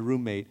 thankfully for my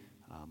roommate,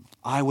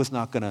 I was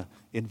not going to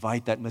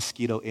invite that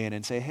mosquito in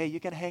and say, hey, you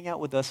can hang out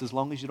with us as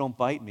long as you don't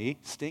bite me,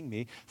 sting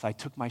me. So I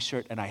took my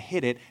shirt and I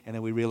hid it, and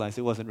then we realized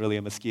it wasn't really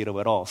a mosquito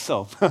at all.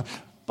 So,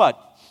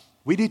 but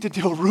we need to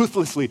deal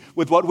ruthlessly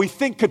with what we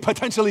think could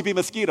potentially be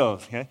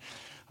mosquitoes. Okay?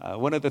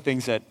 One of the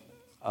things that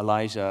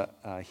Elijah,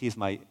 he's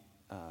our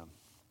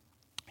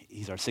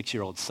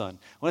 6-year-old son.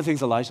 One of the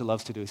things Elijah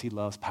loves to do is he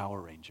loves Power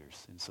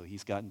Rangers. And so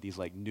he's gotten these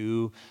like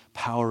new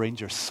Power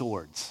Ranger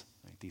swords.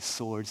 Right? These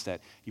swords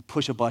that you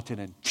push a button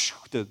and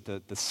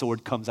the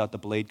sword comes out, the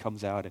blade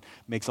comes out, and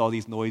makes all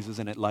these noises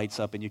and it lights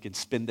up and you can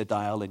spin the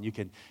dial and you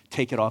can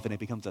take it off and it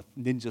becomes a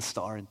ninja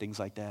star and things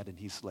like that. And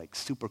he's like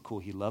super cool.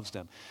 He loves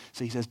them.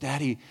 So he says,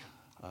 Daddy,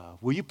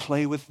 will you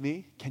play with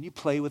me? Can you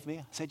play with me?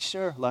 I said,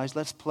 sure, Elijah,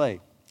 let's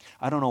play.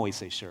 I don't always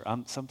say sure.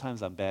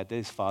 Sometimes I'm bad.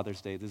 This is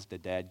Father's Day. This is the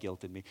dad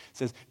guilt in me. He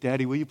says,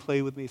 Daddy, will you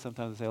play with me?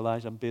 Sometimes I say,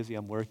 Elijah, I'm busy.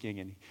 I'm working.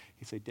 And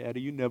he said, Daddy,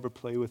 you never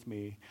play with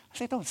me. I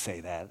say, don't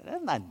say that.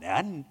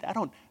 I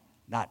don't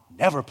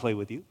never play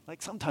with you.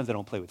 Like sometimes I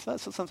don't play with you.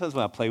 So sometimes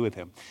when I play with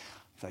him,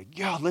 he's like,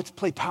 yeah, let's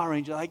play Power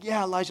Ranger. Like,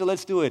 yeah, Elijah,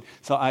 let's do it.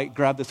 So I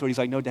grab the sword. He's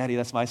like, no, Daddy,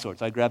 that's my sword.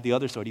 So I grab the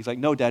other sword. He's like,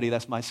 no, Daddy,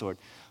 that's my sword.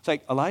 It's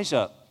like,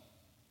 Elijah,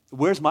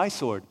 where's my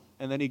sword?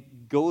 And then he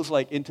goes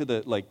like into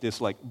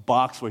this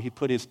box where he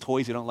put his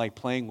toys he don't like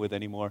playing with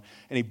anymore.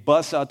 And he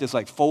busts out this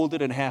like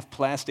folded in half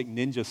plastic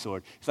ninja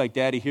sword. He's like,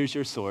 Daddy, here's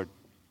your sword.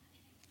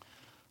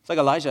 It's like,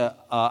 Elijah,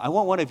 I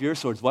want one of your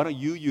swords. Why don't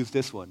you use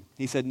this one?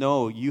 He said,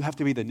 no, you have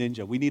to be the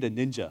ninja. We need a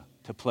ninja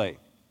to play.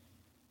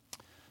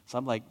 So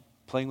I'm like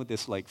playing with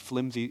this like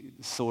flimsy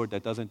sword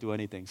that doesn't do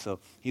anything. So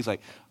he's like,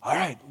 all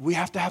right, we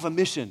have to have a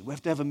mission. We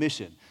have to have a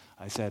mission.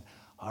 I said,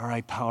 all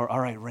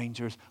right,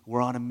 Rangers, we're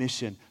on a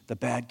mission. The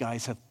bad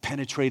guys have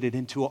penetrated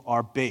into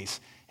our base.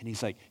 And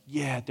he's like,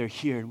 yeah, they're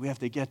here, and we have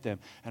to get them.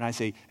 And I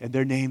say, and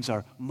their names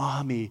are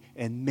Mommy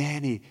and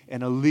Manny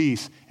and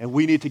Elise, and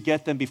we need to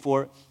get them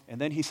before. And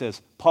then he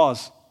says,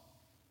 pause,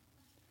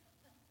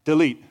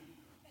 delete.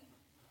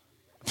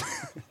 So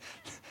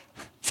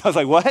I was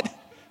like, what?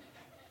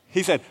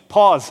 He said,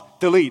 pause,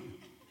 delete.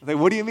 I was like,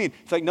 what do you mean?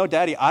 It's like, no,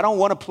 Daddy, I don't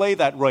want to play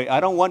that right.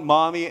 I don't want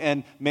Mommy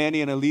and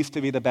Manny and Elise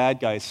to be the bad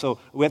guys. So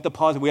we have to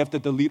pause and we have to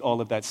delete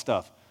all of that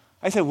stuff.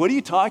 I said, what are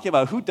you talking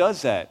about? Who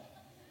does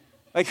that?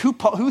 Like,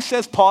 who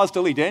says pause,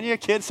 delete? Didn't your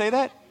kids say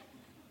that?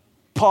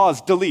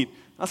 Pause, delete.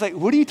 I was like,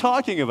 what are you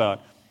talking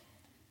about?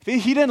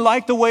 He didn't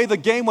like the way the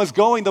game was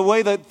going, the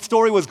way the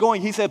story was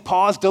going. He said,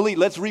 pause, delete.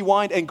 Let's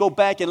rewind and go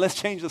back and let's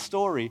change the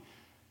story.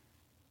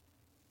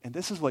 And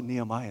this is what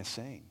Nehemiah is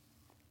saying.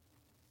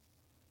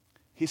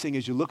 He's saying,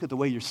 as you look at the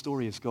way your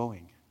story is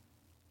going,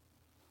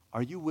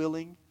 are you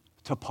willing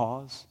to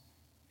pause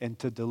and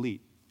to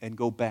delete and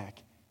go back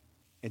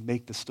and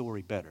make the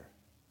story better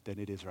than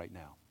it is right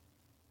now?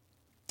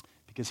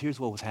 Because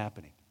here's what was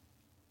happening.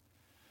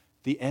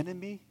 The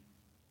enemy,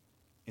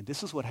 and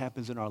this is what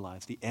happens in our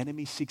lives, the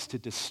enemy seeks to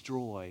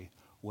destroy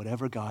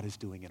whatever God is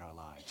doing in our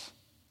lives.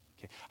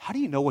 Okay. How do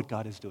you know what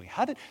God is doing?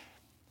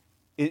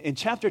 In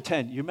chapter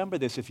 10, you remember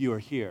this if you are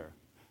here,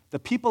 the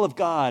people of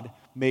God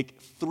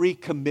make 3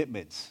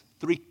 commitments,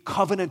 3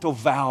 covenantal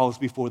vows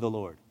before the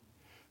Lord.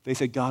 They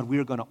said, God, we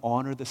are going to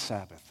honor the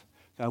Sabbath.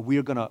 God,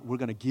 we're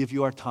going to give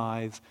you our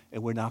tithes,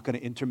 and we're not going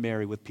to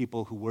intermarry with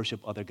people who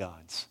worship other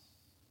gods.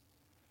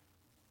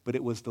 But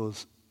it was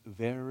those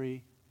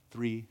very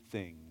 3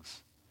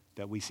 things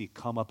that we see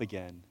come up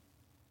again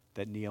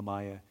that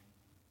Nehemiah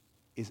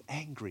is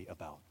angry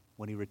about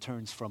when he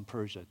returns from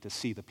Persia to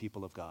see the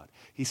people of God.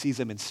 He sees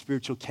them in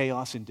spiritual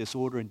chaos and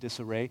disorder and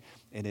disarray,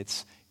 and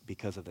it's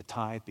because of the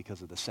tithe,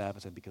 because of the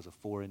Sabbath, and because of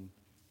foreign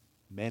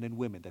men and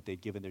women that they've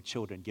given their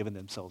children, given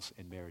themselves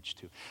in marriage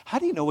to. How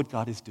do you know what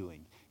God is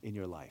doing in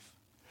your life?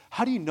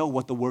 How do you know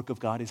what the work of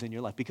God is in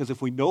your life? Because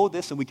if we know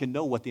this, then we can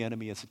know what the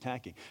enemy is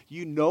attacking.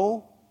 You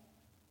know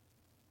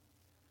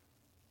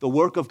the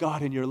work of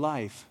God in your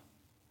life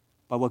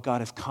by what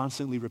God is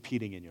constantly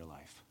repeating in your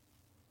life.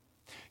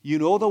 You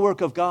know the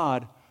work of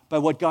God by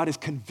what God is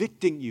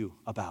convicting you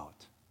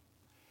about.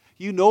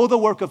 You know the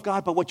work of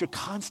God by what you're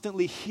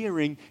constantly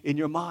hearing in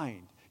your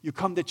mind. You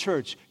come to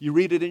church, you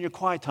read it in your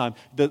quiet time,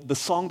 the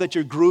song that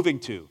you're grooving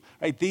to,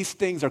 right? These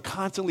things are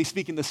constantly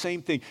speaking the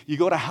same thing. You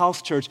go to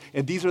house church,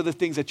 and these are the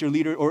things that your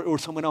leader or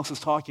someone else is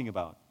talking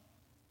about.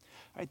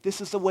 Right? This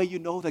is the way you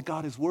know that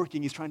God is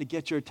working. He's trying to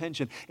get your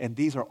attention. And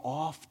these are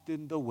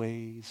often the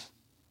ways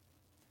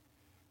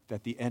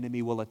that the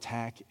enemy will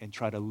attack and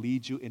try to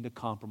lead you into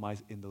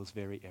compromise in those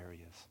very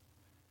areas.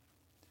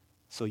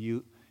 So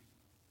you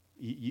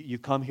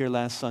come here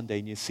last Sunday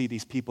and you see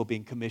these people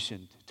being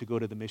commissioned to go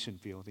to the mission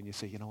field, and you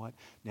say, you know what,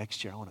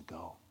 next year I want to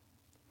go.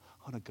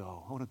 I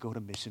want to go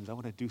to missions. I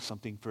want to do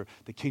something for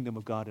the kingdom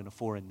of God in a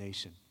foreign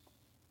nation.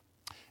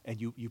 And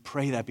you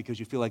pray that because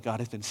you feel like God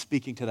has been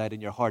speaking to that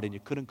in your heart, and you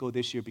couldn't go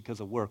this year because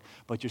of work,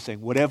 but you're saying,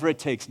 whatever it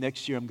takes,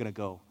 next year I'm going to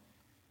go.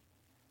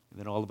 And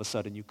then all of a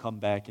sudden you come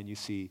back and you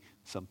see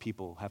some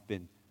people have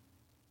been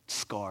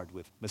scarred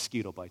with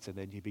mosquito bites, and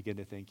then you begin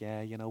to think,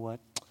 yeah, you know what?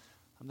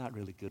 I'm not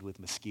really good with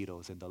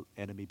mosquitoes, and the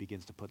enemy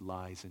begins to put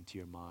lies into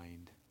your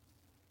mind.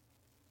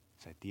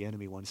 It's like the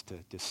enemy wants to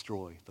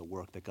destroy the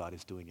work that God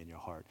is doing in your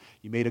heart.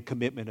 You made a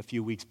commitment a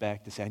few weeks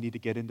back to say, I need to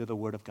get into the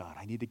Word of God.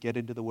 I need to get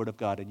into the Word of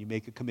God, and you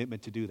make a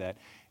commitment to do that,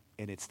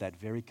 and it's that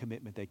very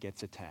commitment that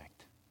gets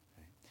attacked.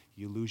 Right?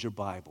 You lose your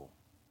Bible.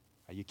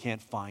 Right? You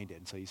can't find it,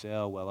 and so you say,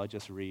 oh, well, I'll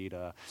just read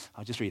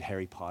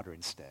Harry Potter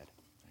instead.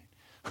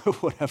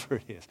 Whatever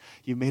it is.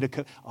 You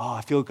made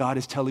I feel God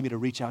is telling me to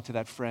reach out to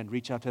that friend,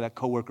 reach out to that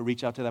coworker,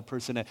 reach out to that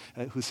person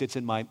who sits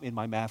in my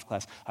math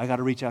class. I got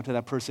to reach out to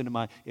that person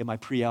in my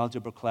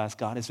pre-algebra class.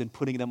 God has been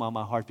putting them on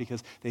my heart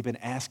because they've been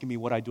asking me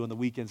what I do on the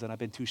weekends, and I've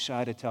been too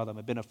shy to tell them.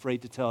 I've been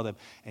afraid to tell them,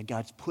 and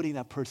God's putting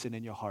that person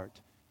in your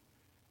heart.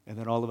 And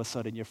then all of a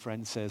sudden your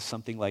friend says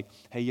something like,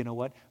 hey, you know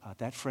what?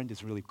 That friend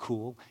is really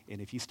cool, and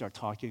if you start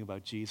talking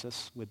about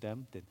Jesus with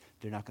them, then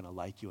they're not going to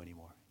like you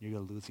anymore. You're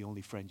going to lose the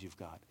only friend you've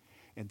got.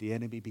 And the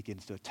enemy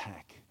begins to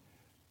attack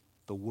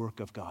the work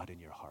of God in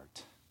your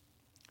heart.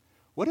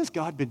 What has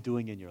God been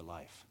doing in your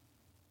life?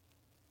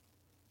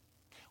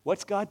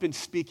 What's God been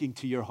speaking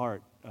to your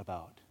heart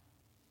about?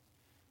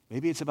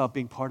 Maybe it's about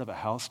being part of a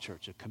house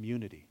church, a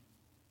community.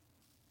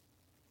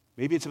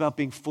 Maybe it's about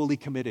being fully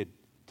committed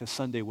to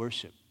Sunday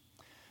worship.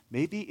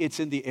 Maybe it's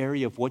in the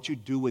area of what you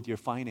do with your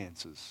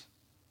finances.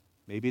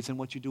 Maybe it's in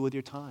what you do with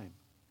your time.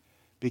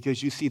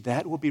 Because you see,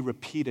 that will be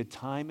repeated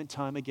time and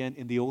time again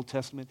in the Old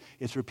Testament.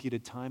 It's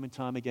repeated time and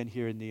time again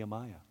here in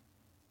Nehemiah.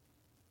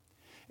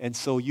 And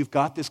so you've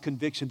got this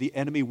conviction. The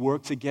enemy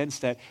works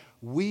against that.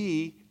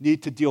 We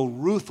need to deal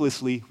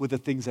ruthlessly with the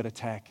things that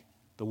attack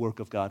the work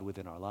of God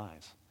within our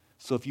lives.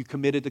 So if you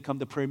committed to come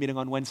to prayer meeting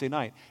on Wednesday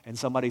night, and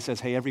somebody says,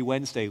 hey, every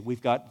Wednesday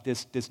we've got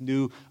this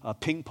new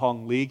ping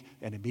pong league,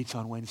 and it meets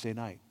on Wednesday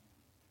night.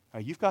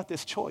 You've got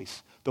this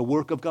choice. The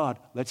work of God,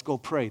 let's go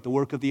pray. The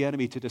work of the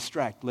enemy to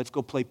distract, let's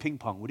go play ping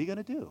pong. What are you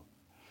going to do?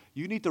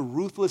 You need to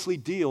ruthlessly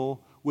deal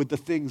with the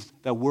things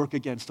that work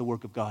against the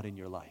work of God in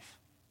your life.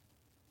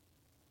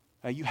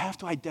 You have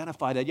to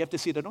identify that. You have to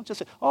see that. Don't just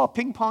say, oh,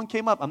 ping pong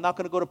came up. I'm not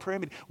going to go to prayer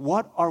meeting.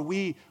 What are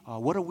we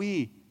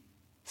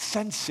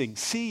sensing,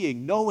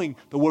 seeing, knowing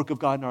the work of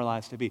God in our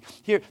lives to be?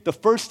 Here, the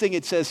first thing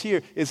it says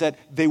here is that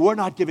they were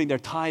not giving their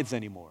tithes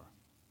anymore.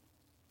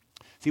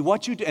 See,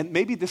 what you do, and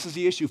maybe this is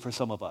the issue for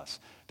some of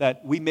us,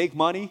 that we make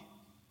money,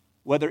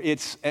 whether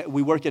it's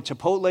we work at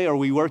Chipotle or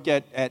we work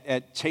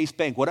at Chase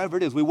Bank, whatever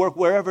it is, we work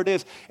wherever it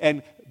is,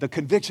 and the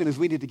conviction is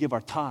we need to give our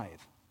tithe.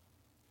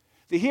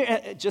 See,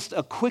 here, just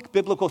a quick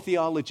biblical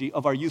theology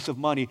of our use of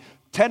money.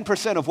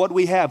 10% of what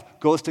we have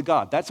goes to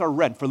God. That's our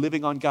rent for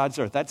living on God's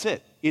earth. That's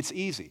it. It's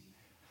easy.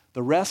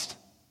 The rest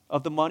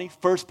of the money,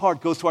 first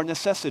part, goes to our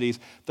necessities.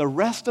 The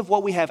rest of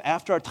what we have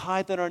after our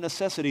tithe and our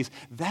necessities,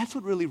 that's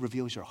what really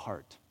reveals your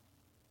heart.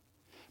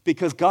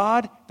 Because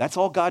God, that's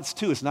all God's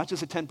too. It's not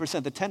just the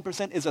 10%. The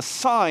 10% is a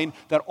sign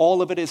that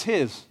all of it is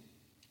His.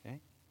 Okay?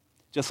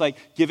 Just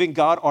like giving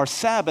God our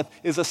Sabbath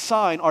is a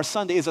sign, our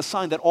Sunday is a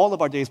sign that all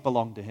of our days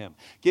belong to Him.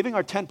 Giving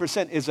our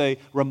 10% is a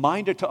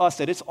reminder to us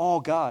that it's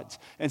all God's.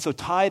 And so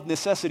tithe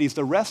necessities,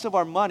 the rest of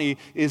our money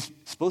is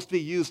supposed to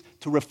be used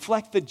to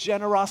reflect the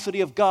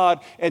generosity of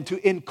God and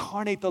to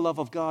incarnate the love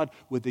of God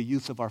with the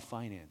use of our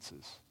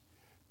finances.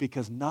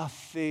 Because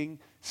nothing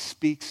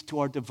speaks to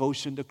our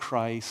devotion to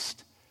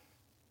Christ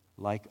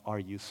like our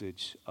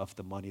usage of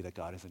the money that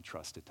God has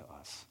entrusted to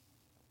us.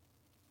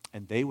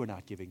 And they were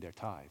not giving their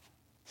tithe.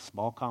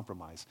 Small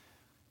compromise.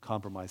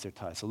 compromise their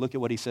tithe. So look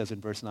at what he says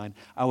in verse 9.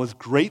 I was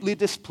greatly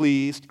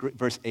displeased,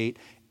 verse 8,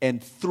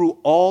 and threw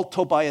all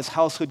Tobiah's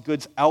household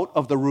goods out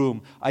of the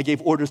room. I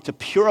gave orders to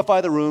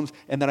purify the rooms,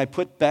 and then I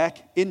put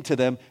back into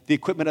them the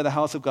equipment of the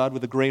house of God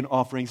with the grain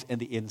offerings and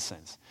the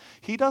incense.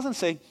 He doesn't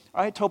say,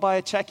 all right,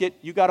 Tobiah, check it.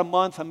 You got a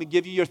month. I'm going to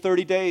give you your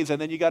 30 days,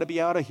 and then you got to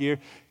be out of here.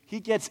 He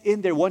gets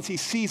in there once he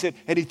sees it,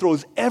 and he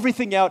throws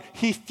everything out.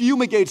 He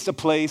fumigates the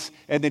place,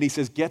 and then he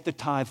says, get the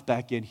tithes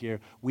back in here.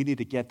 We need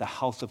to get the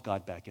house of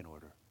God back in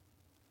order.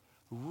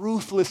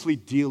 Ruthlessly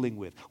dealing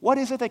with. What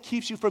is it that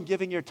keeps you from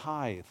giving your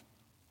tithe?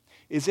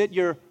 Is it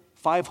your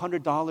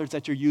 $500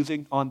 that you're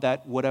using on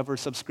that whatever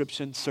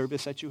subscription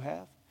service that you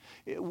have?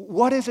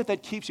 What is it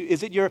that keeps you?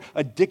 Is it your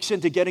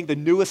addiction to getting the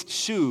newest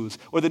shoes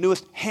or the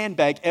newest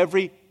handbag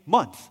every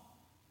month?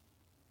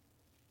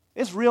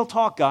 It's real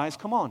talk, guys.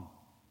 Come on.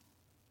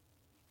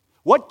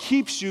 What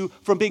keeps you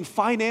from being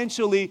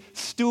financially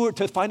steward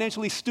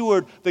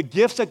the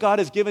gifts that God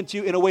has given to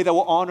you in a way that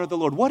will honor the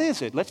Lord? What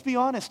is it? Let's be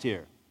honest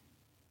here.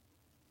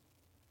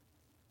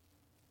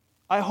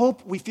 I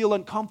hope we feel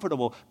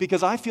uncomfortable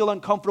because I feel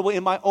uncomfortable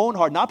in my own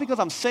heart. Not because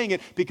I'm saying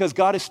it, because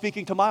God is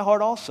speaking to my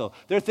heart also.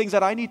 There are things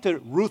that I need to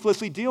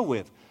ruthlessly deal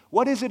with.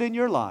 What is it in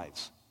your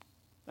lives?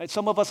 Right?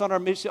 Some of us on our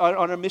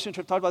mission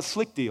trip talked about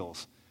slick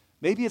deals.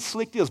 Maybe it's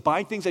slick deals,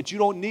 buying things that you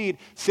don't need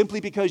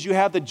simply because you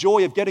have the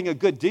joy of getting a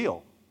good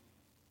deal.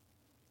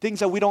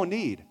 Things that we don't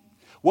need.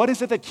 What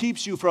is it that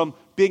keeps you from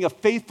being a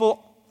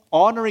faithful,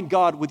 honoring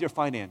God with your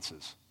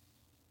finances?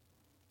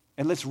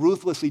 And let's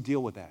ruthlessly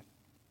deal with that.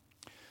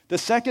 The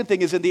second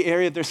thing is in the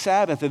area of their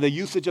Sabbath and the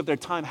usage of their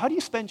time. How do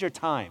you spend your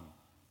time?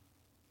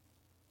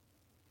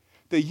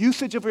 The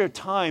usage of your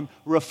time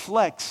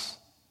reflects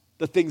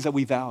the things that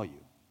we value.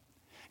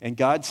 And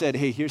God said,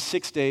 hey, here's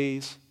 6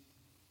 days.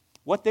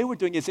 What they were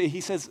doing is, he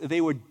says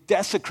they were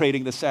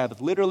desecrating the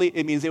Sabbath. Literally,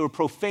 it means they were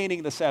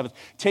profaning the Sabbath,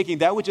 taking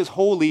that which is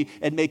holy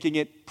and making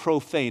it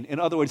profane. In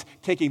other words,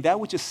 taking that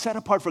which is set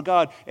apart for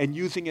God and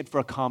using it for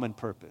a common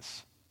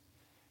purpose.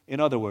 In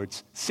other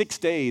words, 6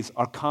 days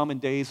are common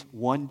days.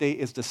 1 day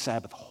is the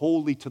Sabbath,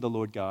 holy to the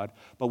Lord God.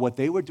 But what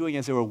they were doing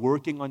as they were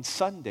working on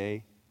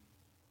Sunday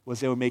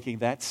was they were making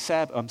that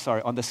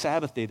on the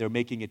Sabbath day, they're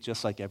making it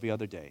just like every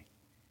other day.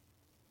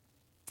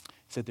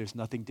 He said there's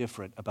nothing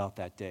different about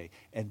that day.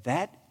 And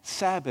that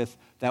Sabbath,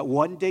 that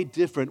 1 day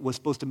different, was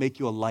supposed to make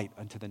you a light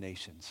unto the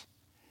nations.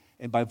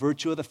 And by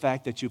virtue of the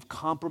fact that you've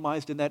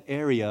compromised in that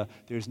area,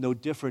 there's no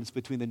difference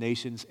between the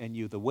nations and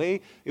you. The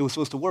way it was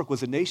supposed to work was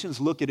the nations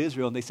look at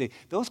Israel and they say,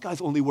 those guys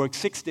only work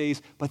 6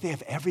 days, but they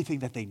have everything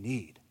that they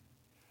need.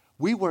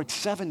 We work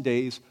 7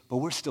 days, but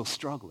we're still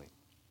struggling.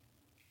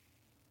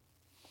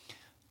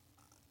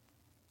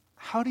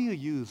 How do you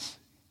use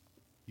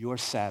your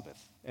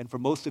Sabbath? And for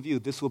most of you,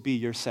 this will be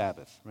your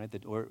Sabbath, right?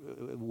 Or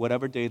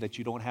whatever day that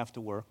you don't have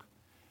to work,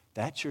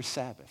 that's your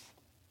Sabbath.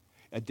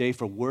 A day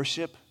for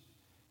worship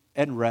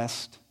and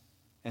rest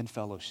and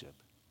fellowship,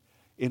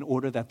 in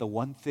order that the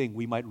one thing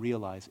we might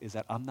realize is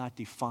that I'm not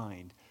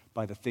defined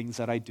by the things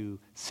that I do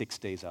 6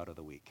 days out of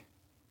the week.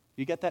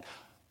 You get that?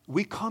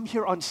 We come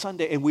here on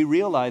Sunday and we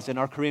realize, and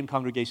our Korean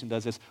congregation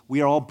does this, we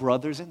are all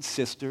brothers and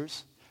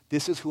sisters.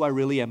 This is who I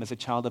really am as a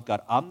child of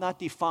God. I'm not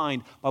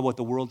defined by what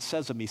the world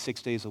says of me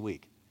 6 days a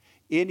week.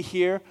 In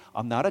here,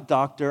 I'm not a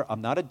doctor,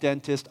 I'm not a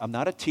dentist, I'm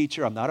not a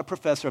teacher, I'm not a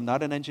professor, I'm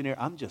not an engineer.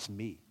 I'm just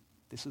me.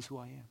 This is who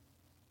I am.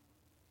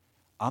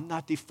 I'm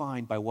not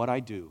defined by what I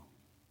do.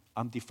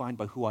 I'm defined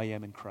by who I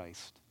am in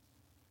Christ.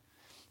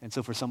 And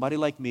so for somebody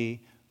like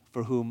me,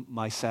 for whom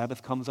my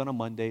Sabbath comes on a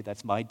Monday,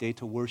 that's my day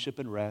to worship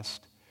and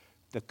rest,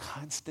 the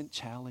constant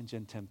challenge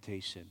and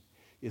temptation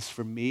is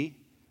for me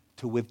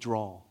to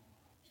withdraw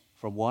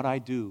from what I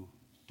do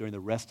during the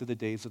rest of the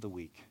days of the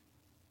week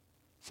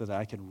so that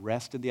I can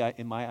rest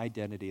in my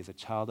identity as a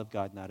child of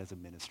God, not as a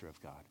minister of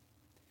God.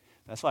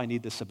 That's why I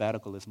need the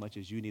sabbatical as much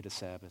as you need a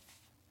Sabbath,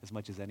 as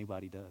much as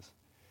anybody does.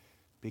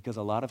 Because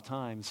a lot of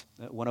times,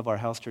 one of our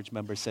house church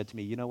members said to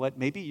me, you know what,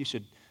 maybe you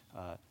should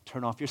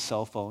turn off your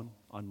cell phone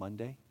on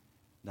Monday,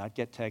 not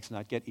get texts,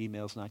 not get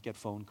emails, not get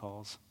phone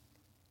calls.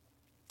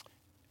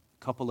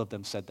 A couple of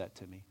them said that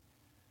to me.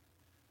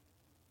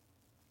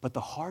 But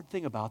the hard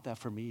thing about that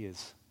for me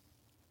is,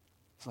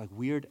 it's like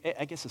weird.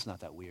 I guess it's not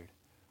that weird,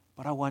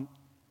 but I want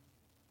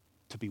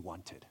to be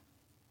wanted.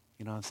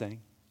 You know what I'm saying?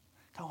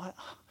 I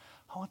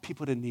want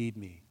people to need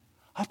me.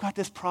 I've got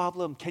this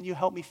problem. Can you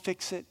help me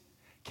fix it?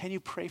 Can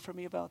you pray for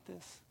me about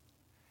this?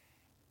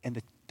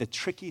 And the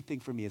tricky thing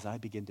for me is I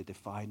begin to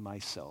define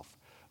myself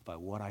by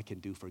what I can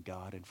do for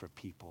God and for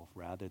people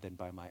rather than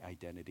by my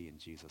identity in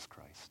Jesus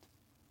Christ.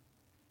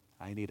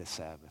 I need a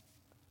Sabbath.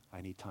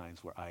 I need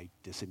times where I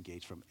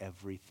disengage from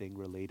everything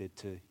related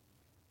to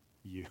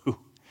you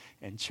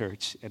and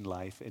church and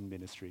life and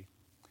ministry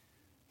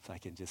so I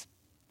can just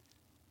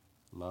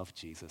love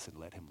Jesus and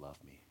let him love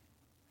me.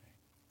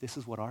 This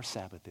is what our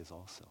Sabbath is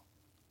also.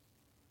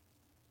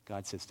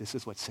 God says, this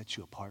is what sets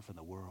you apart from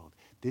the world.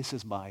 This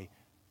is my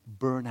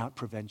burnout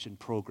prevention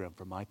program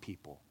for my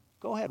people.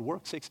 Go ahead,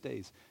 work 6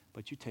 days,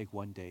 but you take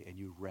 1 day and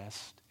you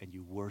rest and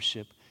you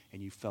worship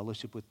and you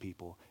fellowship with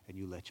people and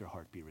you let your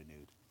heart be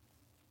renewed.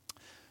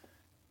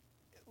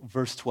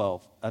 verse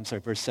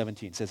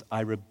 17 says,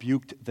 I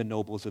rebuked the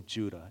nobles of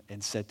Judah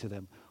and said to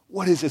them,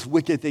 what is this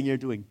wicked thing you're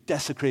doing,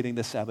 desecrating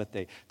the Sabbath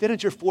day?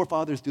 Didn't your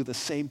forefathers do the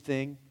same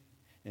thing?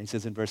 And he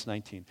says in verse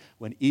 19,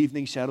 when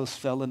evening shadows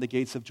fell in the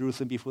gates of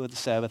Jerusalem before the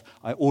Sabbath,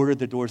 I ordered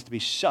the doors to be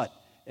shut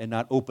and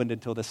not opened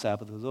until the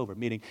Sabbath was over.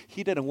 Meaning,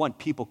 he didn't want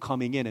people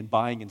coming in and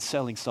buying and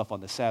selling stuff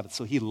on the Sabbath.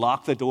 So he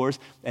locked the doors,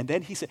 and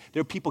then he said, there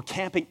are people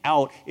camping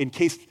out in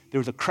case there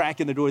was a crack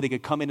in the door, they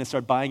could come in and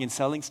start buying and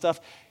selling stuff.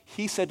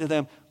 He said to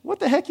them, what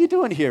the heck are you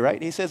doing here, right?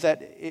 And he says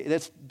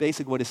that's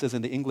basically what it says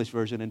in the English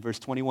version in verse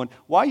 21.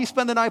 Why you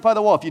spend the night by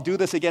the wall? If you do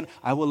this again,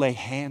 I will lay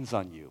hands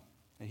on you.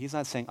 And he's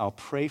not saying, I'll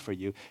pray for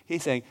you.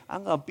 He's saying,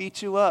 I'm going to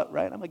beat you up,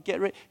 right? I'm going to get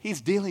rid.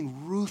 He's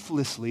dealing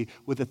ruthlessly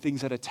with the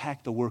things that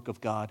attack the work of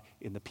God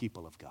in the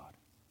people of God.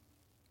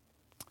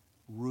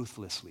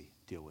 Ruthlessly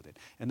deal with it.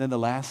 And then the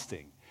last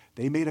thing,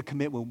 they made a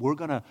commitment. We're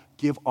going to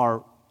give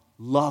our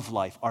love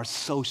life, our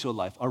social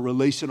life, our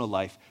relational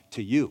life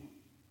to you.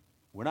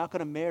 We're not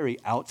going to marry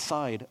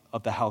outside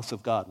of the house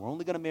of God. We're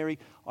only going to marry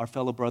our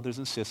fellow brothers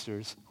and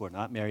sisters who are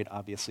not married,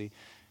 obviously.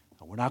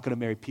 And we're not going to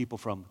marry people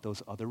from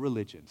those other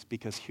religions,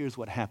 because here's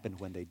what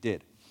happened when they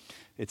did.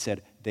 It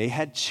said they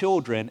had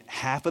children.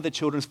 Half of the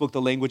children spoke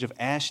the language of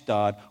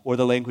Ashdod or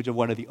the language of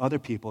one of the other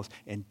peoples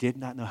and did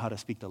not know how to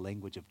speak the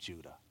language of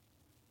Judah.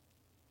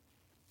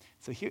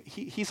 So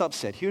he's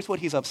upset. Here's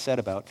what he's upset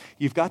about.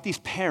 You've got these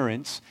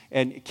parents,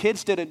 and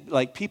kids didn't,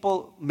 like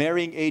people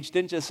marrying age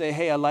didn't just say,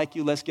 hey, I like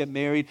you, let's get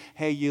married.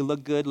 Hey, you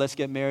look good, let's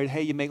get married.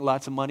 Hey, you make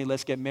lots of money,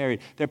 let's get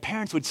married. Their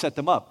parents would set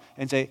them up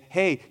and say,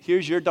 hey,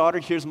 here's your daughter,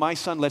 here's my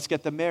son, let's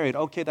get them married.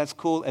 Okay, that's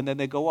cool. And then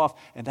they go off,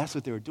 and that's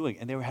what they were doing,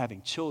 and they were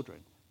having children.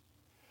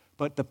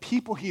 But the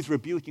people he's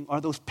rebuking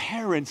are those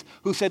parents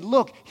who said,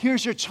 look,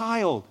 here's your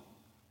child.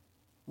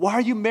 Why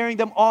are you marrying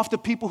them off to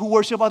people who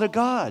worship other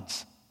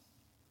gods?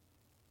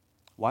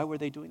 Why were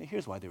they doing it?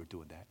 Here's why they were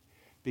doing that.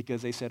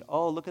 Because they said,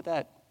 oh, look at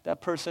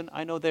that person.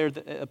 I know they're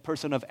a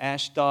person of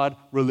Ashdod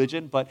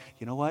religion, but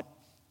you know what?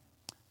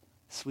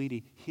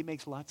 Sweetie, he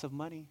makes lots of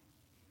money.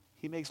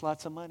 He makes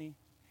lots of money.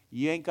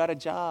 You ain't got a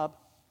job,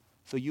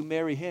 so you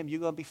marry him, you're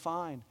going to be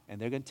fine.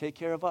 And they're going to take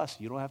care of us.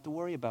 You don't have to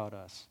worry about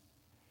us.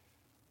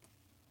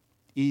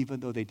 Even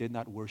though they did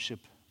not worship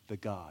the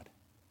God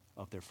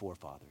of their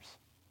forefathers.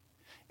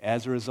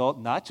 As a result,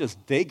 not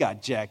just they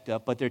got jacked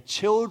up, but their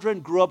children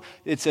grew up.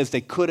 It says they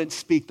couldn't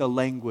speak the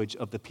language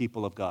of the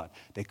people of God.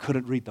 They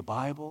couldn't read the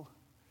Bible,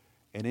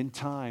 and in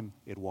time,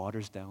 it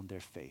waters down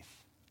their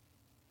faith.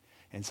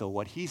 And so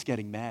what he's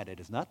getting mad at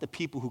is not the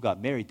people who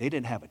got married. They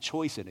didn't have a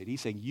choice in it.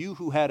 He's saying, you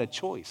who had a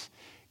choice,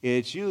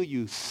 it's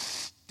you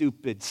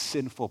stupid,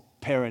 sinful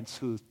parents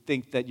who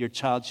think that your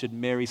child should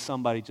marry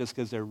somebody just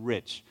because they're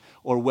rich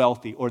or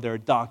wealthy or they're a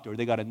doctor or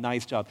they got a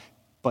nice job,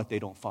 but they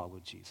don't follow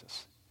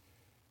Jesus.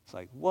 It's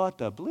like, what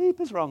the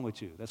bleep is wrong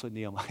with you? That's what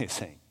Nehemiah is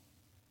saying.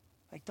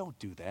 Like, don't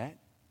do that.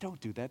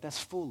 Don't do that. That's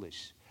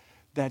foolish.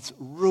 That's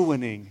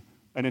ruining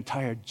an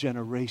entire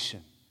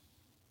generation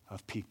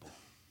of people.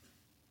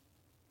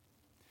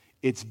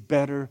 It's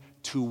better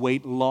to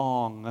wait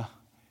long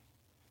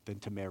than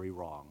to marry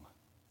wrong.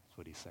 That's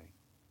what he's saying.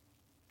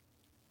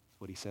 That's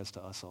what he says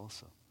to us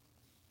also.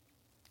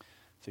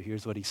 So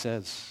here's what he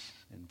says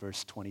in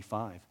verse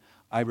 25.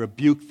 I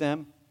rebuke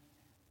them.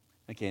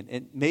 Again,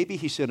 and maybe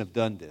he shouldn't have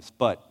done this,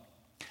 but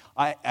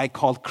I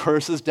called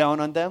curses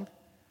down on them.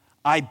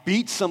 I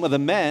beat some of the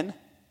men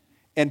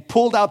and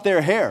pulled out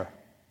their hair.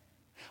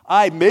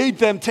 I made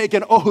them take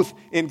an oath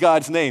in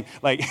God's name.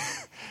 Like,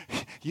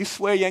 you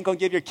swear you ain't going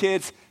to give your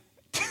kids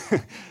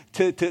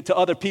to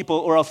other people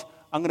or else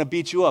I'm going to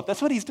beat you up.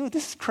 That's what he's doing.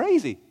 This is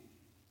crazy.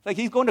 Like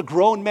he's going to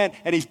grown men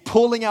and he's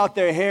pulling out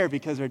their hair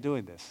because they're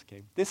doing this.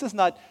 Okay? This is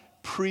not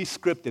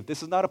prescriptive.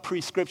 This is not a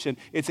prescription.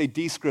 It's a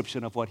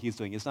description of what he's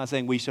doing. It's not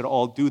saying we should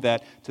all do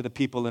that to the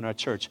people in our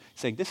church.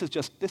 It's saying this is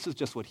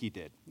just what he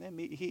did.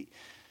 He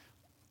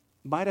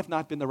might have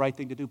not been the right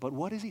thing to do, but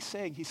what is he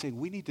saying? He's saying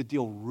we need to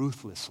deal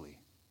ruthlessly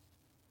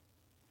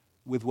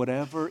with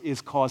whatever is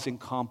causing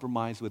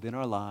compromise within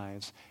our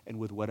lives and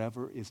with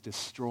whatever is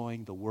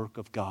destroying the work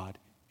of God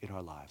in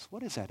our lives.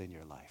 What is that in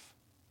your life?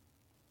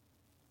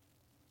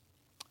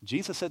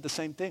 Jesus said the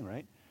same thing,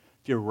 right?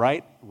 If your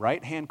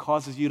right hand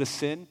causes you to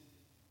sin,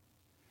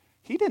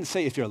 he didn't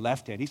say if your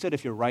left hand. He said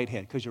if your right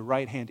hand, because your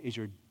right hand is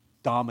your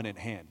dominant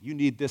hand. You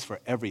need this for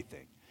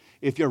everything.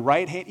 If your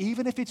right hand,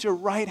 even if it's your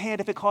right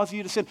hand, if it causes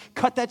you to sin,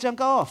 cut that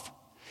junk off.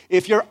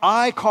 If your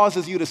eye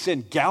causes you to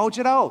sin, gouge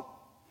it out.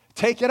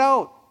 Take it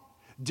out.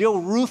 Deal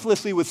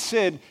ruthlessly with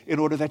sin in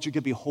order that you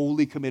can be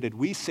wholly committed.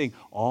 We sing,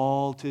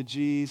 all to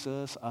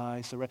Jesus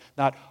I surrender.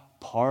 Not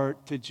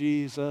part to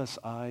Jesus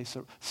I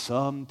surrender.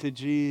 Some to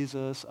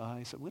Jesus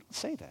I surrender. We don't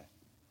say that.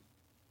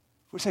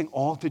 We're saying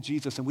all to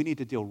Jesus, and we need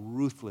to deal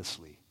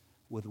ruthlessly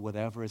with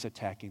whatever is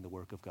attacking the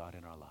work of God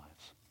in our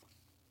lives.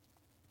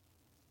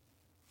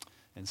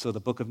 And so the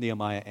book of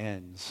Nehemiah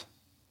ends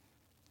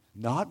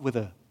not with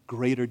a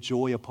greater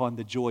joy upon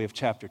the joy of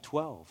chapter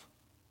 12,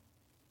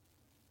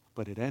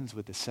 but it ends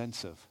with the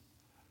sense of,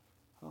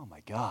 oh my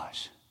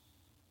gosh,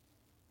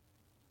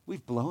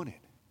 we've blown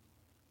it.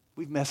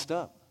 We've messed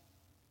up.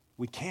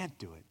 We can't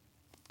do it.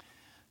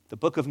 The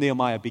book of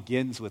Nehemiah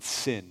begins with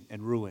sin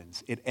and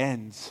ruins. It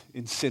ends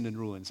in sin and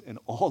ruins. And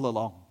all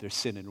along, there's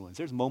sin and ruins.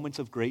 There's moments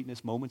of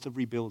greatness, moments of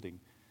rebuilding.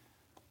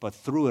 But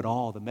through it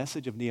all, the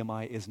message of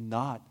Nehemiah is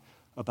not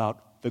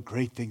about the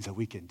great things that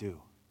we can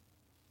do,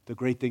 the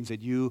great things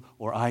that you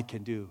or I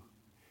can do.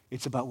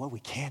 It's about what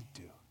we can't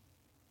do.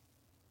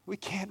 We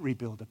can't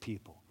rebuild a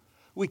people.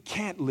 We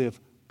can't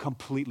live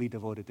completely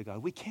devoted to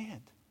God. We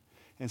can't.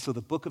 And so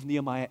the book of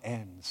Nehemiah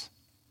ends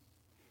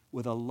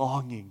with a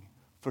longing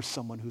for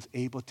someone who's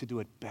able to do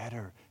it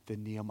better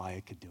than Nehemiah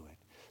could do it.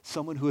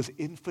 Someone who is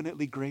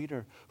infinitely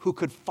greater, who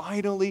could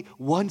finally,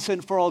 once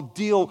and for all,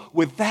 deal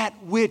with that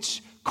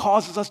which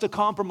causes us to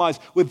compromise,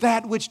 with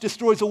that which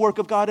destroys the work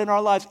of God in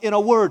our lives. In a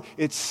word,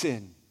 it's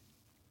sin.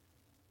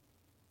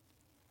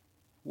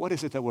 What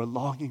is it that we're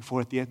longing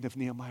for at the end of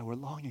Nehemiah? We're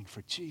longing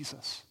for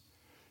Jesus.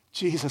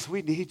 Jesus,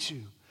 we need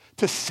you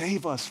to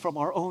save us from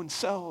our own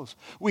selves.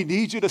 We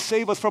need you to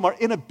save us from our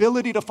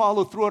inability to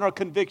follow through on our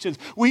convictions.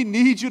 We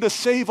need you to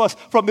save us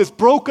from this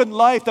broken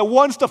life that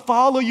wants to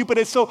follow you, but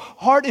it's so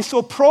hard, it's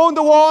so prone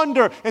to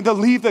wander and to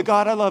leave the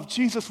God I love.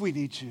 Jesus, we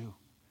need you.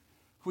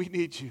 We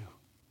need you.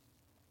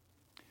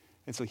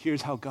 And so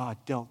here's how God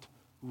dealt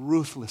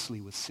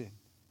ruthlessly with sin.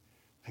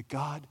 That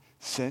God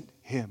sent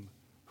him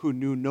who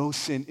knew no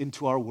sin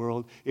into our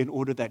world in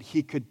order that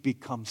he could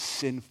become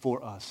sin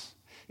for us,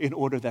 in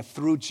order that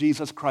through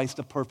Jesus Christ,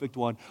 the perfect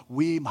one,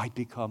 we might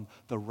become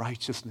the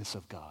righteousness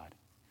of God.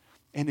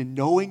 And in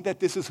knowing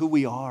that this is who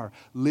we are,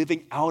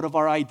 living out of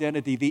our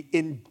identity, the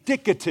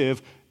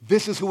indicative,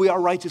 this is who we are,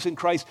 righteous in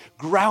Christ,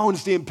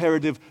 grounds the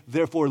imperative,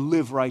 therefore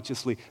live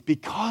righteously.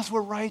 Because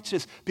we're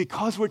righteous,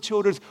 because we're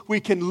children, we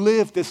can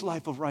live this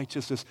life of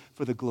righteousness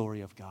for the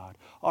glory of God.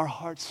 Our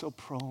heart's so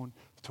prone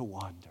to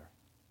wander.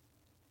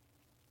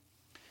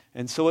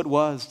 And so it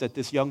was that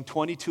this young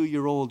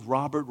 22-year-old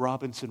Robert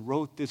Robinson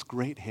wrote this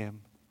great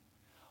hymn.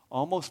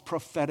 Almost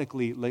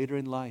prophetically later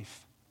in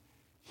life,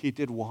 he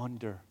did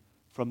wander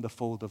from the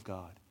fold of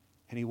God.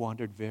 And he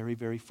wandered very,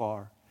 very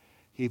far,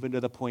 even to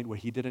the point where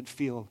he didn't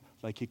feel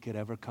like he could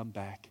ever come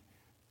back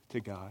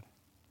to God.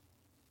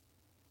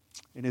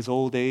 In his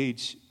old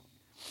age,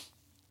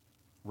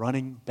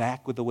 running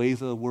back with the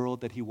ways of the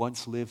world that he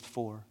once lived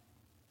for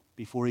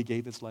before he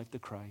gave his life to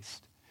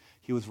Christ,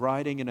 he was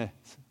riding in a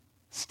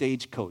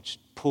stagecoach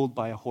pulled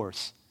by a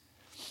horse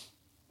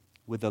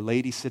with a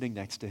lady sitting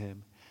next to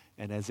him.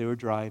 And as they were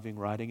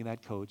riding in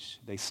that coach,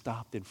 they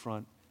stopped in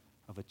front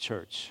of a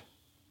church.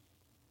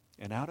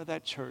 And out of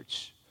that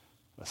church,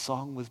 a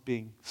song was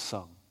being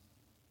sung.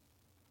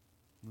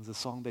 It was a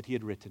song that he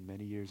had written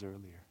many years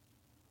earlier.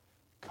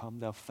 Come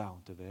thou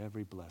fount of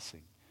every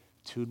blessing,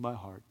 tune my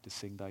heart to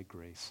sing thy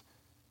grace.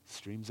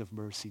 Streams of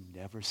mercy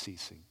never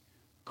ceasing,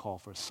 call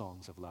for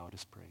songs of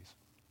loudest praise.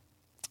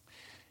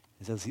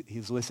 As he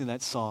was listening to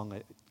that song,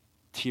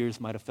 tears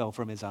might have fell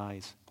from his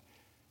eyes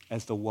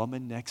as the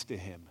woman next to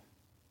him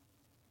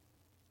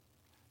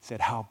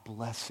said, how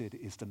blessed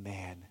is the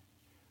man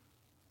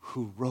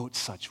who wrote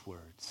such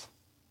words.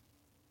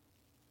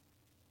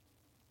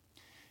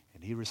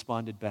 And he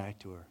responded back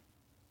to her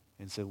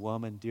and said,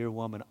 woman, dear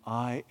woman,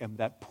 I am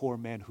that poor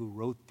man who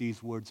wrote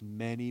these words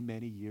many,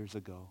 many years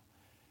ago.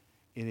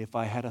 And if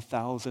I had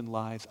 1,000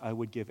 lives, I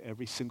would give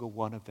every single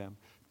one of them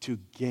to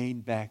gain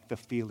back the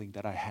feeling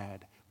that I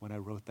had when I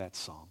wrote that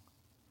song.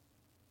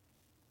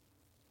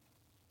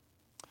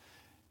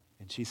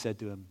 And she said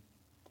to him,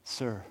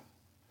 sir,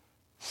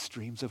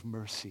 streams of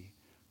mercy,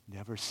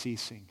 never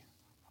ceasing,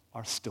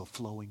 are still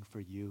flowing for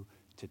you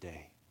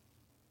today.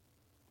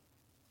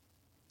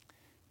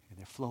 And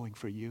they're flowing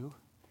for you,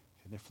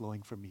 and they're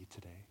flowing for me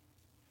today.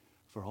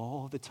 For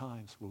all the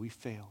times where we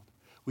failed,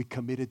 we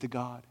committed to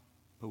God,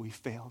 but we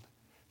failed.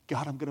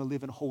 God, I'm going to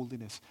live in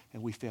holiness,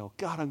 and we fail.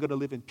 God, I'm going to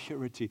live in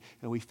purity,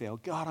 and we fail.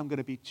 God, I'm going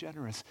to be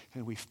generous,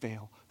 and we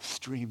fail.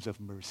 Streams of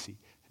mercy,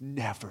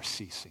 never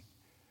ceasing.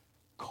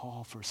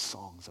 Call for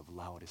songs of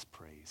loudest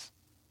praise.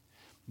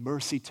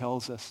 Mercy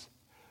tells us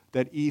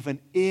that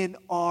even in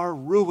our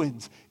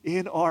ruins,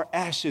 in our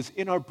ashes,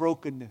 in our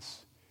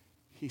brokenness,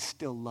 he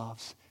still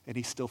loves and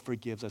he still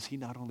forgives us. He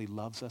not only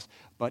loves us,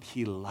 but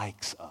he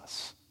likes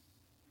us,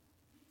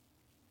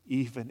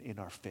 even in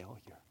our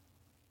failure.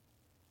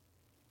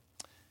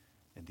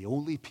 And the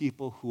only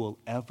people who will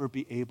ever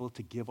be able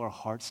to give our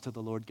hearts to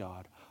the Lord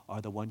God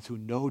are the ones who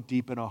know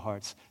deep in our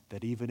hearts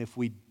that even if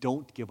we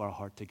don't give our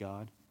heart to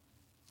God,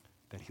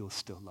 that he'll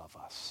still love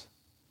us.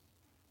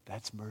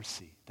 That's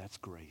mercy. That's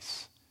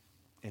grace.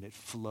 And it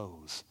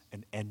flows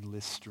an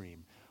endless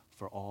stream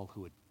for all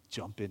who would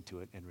jump into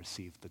it and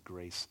receive the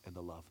grace and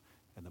the love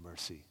and the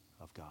mercy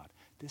of God.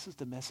 This is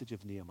the message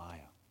of Nehemiah.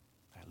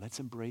 All right, let's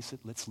embrace it.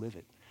 Let's live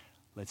it.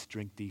 Let's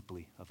drink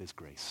deeply of his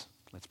grace.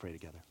 Let's pray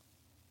together.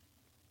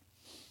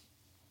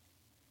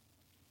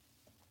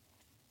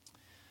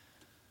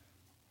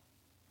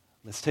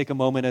 Let's take a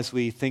moment as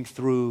we think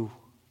through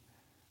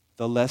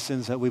the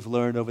lessons that we've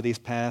learned over these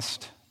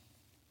past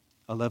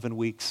 11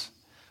 weeks.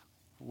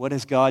 What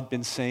has God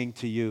been saying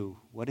to you?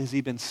 What has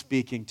he been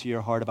speaking to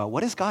your heart about?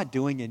 What is God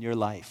doing in your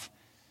life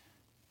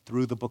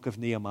through the book of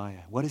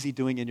Nehemiah? What is he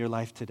doing in your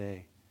life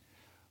today?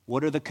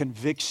 What are the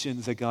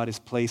convictions that God has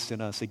placed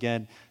in us?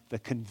 Again, the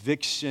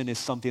conviction is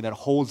something that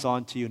holds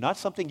on to you, not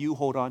something you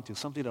hold on to,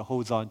 something that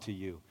holds on to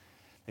you,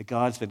 that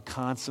God's been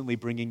constantly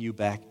bringing you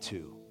back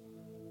to.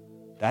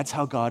 That's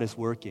how God is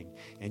working.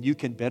 And you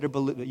better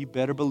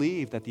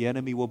believe that the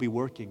enemy will be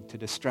working to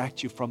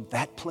distract you from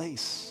that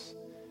place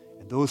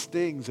and those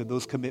things and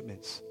those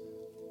commitments.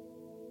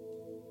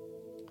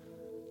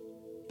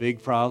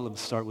 Big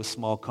problems start with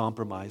small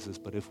compromises,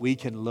 but if we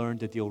can learn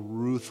to deal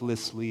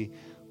ruthlessly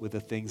with the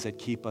things that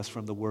keep us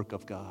from the work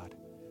of God,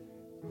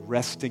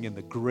 resting in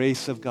the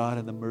grace of God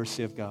and the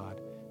mercy of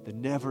God, the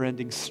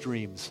never-ending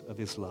streams of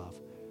his love,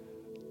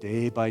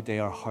 day by day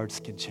our hearts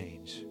can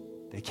change.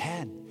 They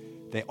can.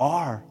 They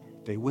are.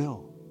 They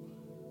will.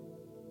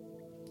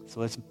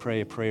 So let's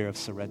pray a prayer of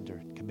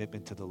surrender,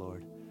 commitment to the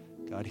Lord.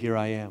 God, here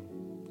I am.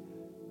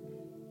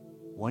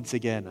 Once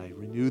again, I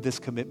renew this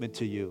commitment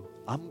to you.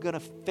 I'm going to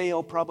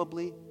fail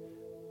probably,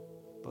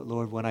 but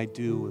Lord, when I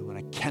do, and when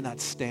I cannot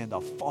stand, I'll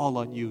fall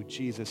on you.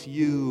 Jesus,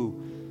 you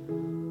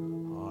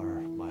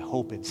are my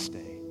hope and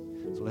stay.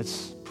 So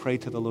let's pray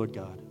to the Lord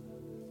God.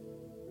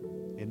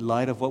 In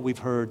light of what we've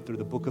heard through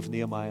the book of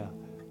Nehemiah,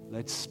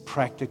 let's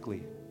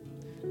practically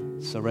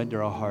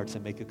surrender our hearts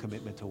and make a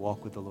commitment to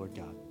walk with the Lord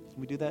God. Can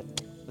we do that?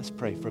 Let's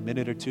pray for a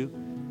minute or two.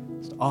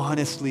 Just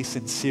honestly,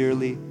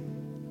 sincerely,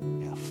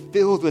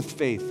 filled with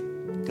faith.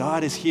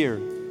 God is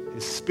here.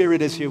 His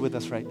Spirit is here with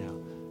us right now.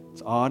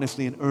 Let's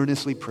honestly and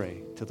earnestly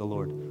pray to the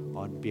Lord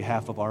on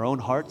behalf of our own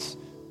hearts,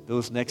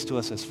 those next to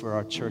us, as for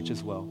our church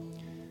as well.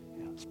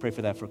 Let's pray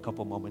for that for a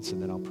couple moments, and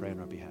then I'll pray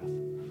on our behalf.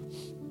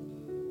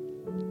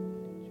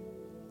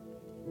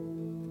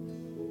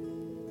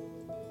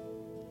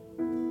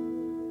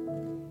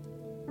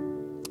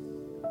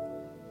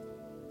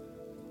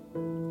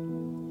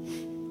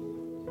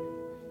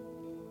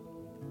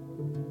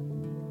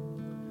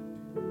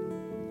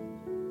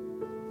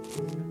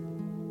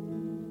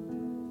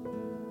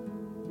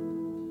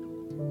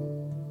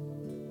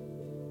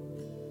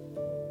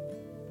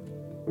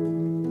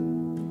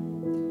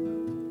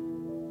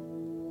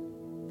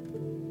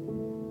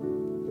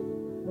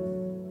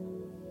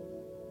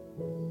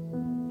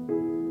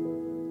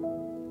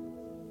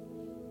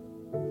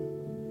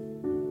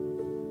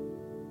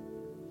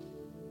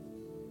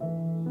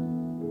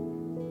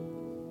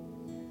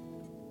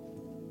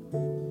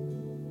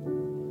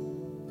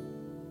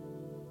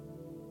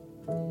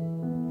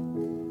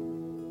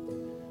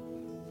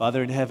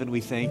 Father in heaven,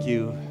 we thank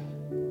you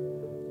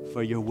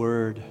for your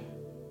word,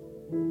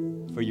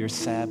 for your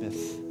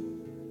Sabbath.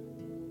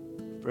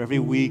 For every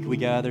week we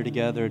gather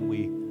together and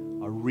we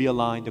are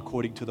realigned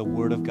according to the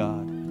word of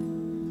God.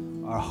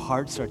 Our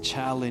hearts are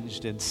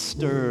challenged and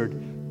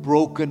stirred,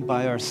 broken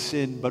by our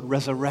sin, but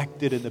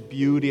resurrected in the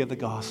beauty of the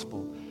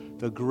gospel,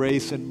 the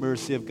grace and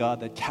mercy of God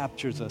that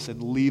captures us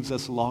and leaves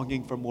us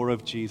longing for more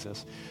of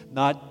Jesus,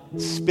 not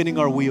spinning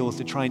our wheels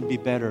to try and be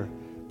better,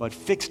 but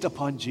fixed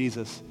upon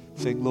Jesus,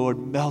 saying, Lord,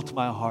 melt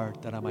my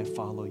heart that I might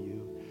follow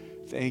you.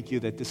 Thank you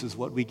that this is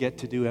what we get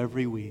to do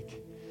every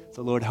week.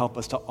 So Lord, help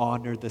us to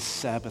honor the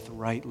Sabbath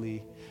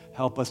rightly.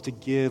 Help us to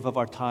give of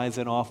our tithes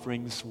and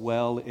offerings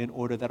well, in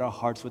order that our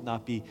hearts would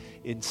not be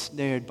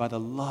ensnared by the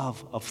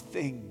love of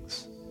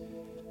things.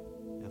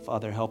 And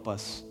Father, help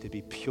us to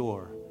be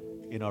pure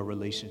in our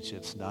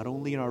relationships, not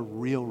only in our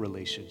real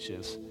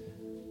relationships,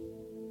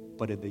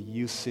 but in the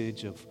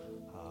usage of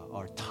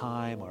our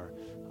time,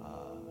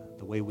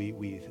 the way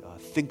we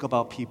think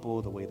about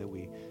people, the way that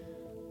we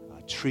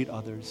treat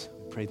others.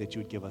 We pray that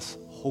you would give us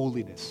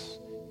holiness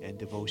and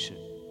devotion.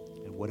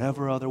 And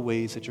whatever other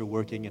ways that you're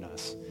working in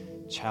us,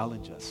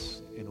 challenge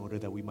us in order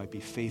that we might be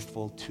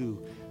faithful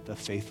to the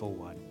faithful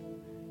one.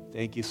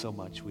 Thank you so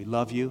much. We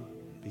love you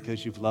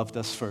because you've loved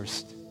us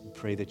first. We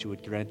pray that you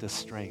would grant us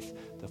strength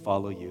to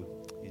follow you.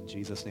 In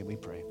Jesus' name we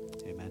pray.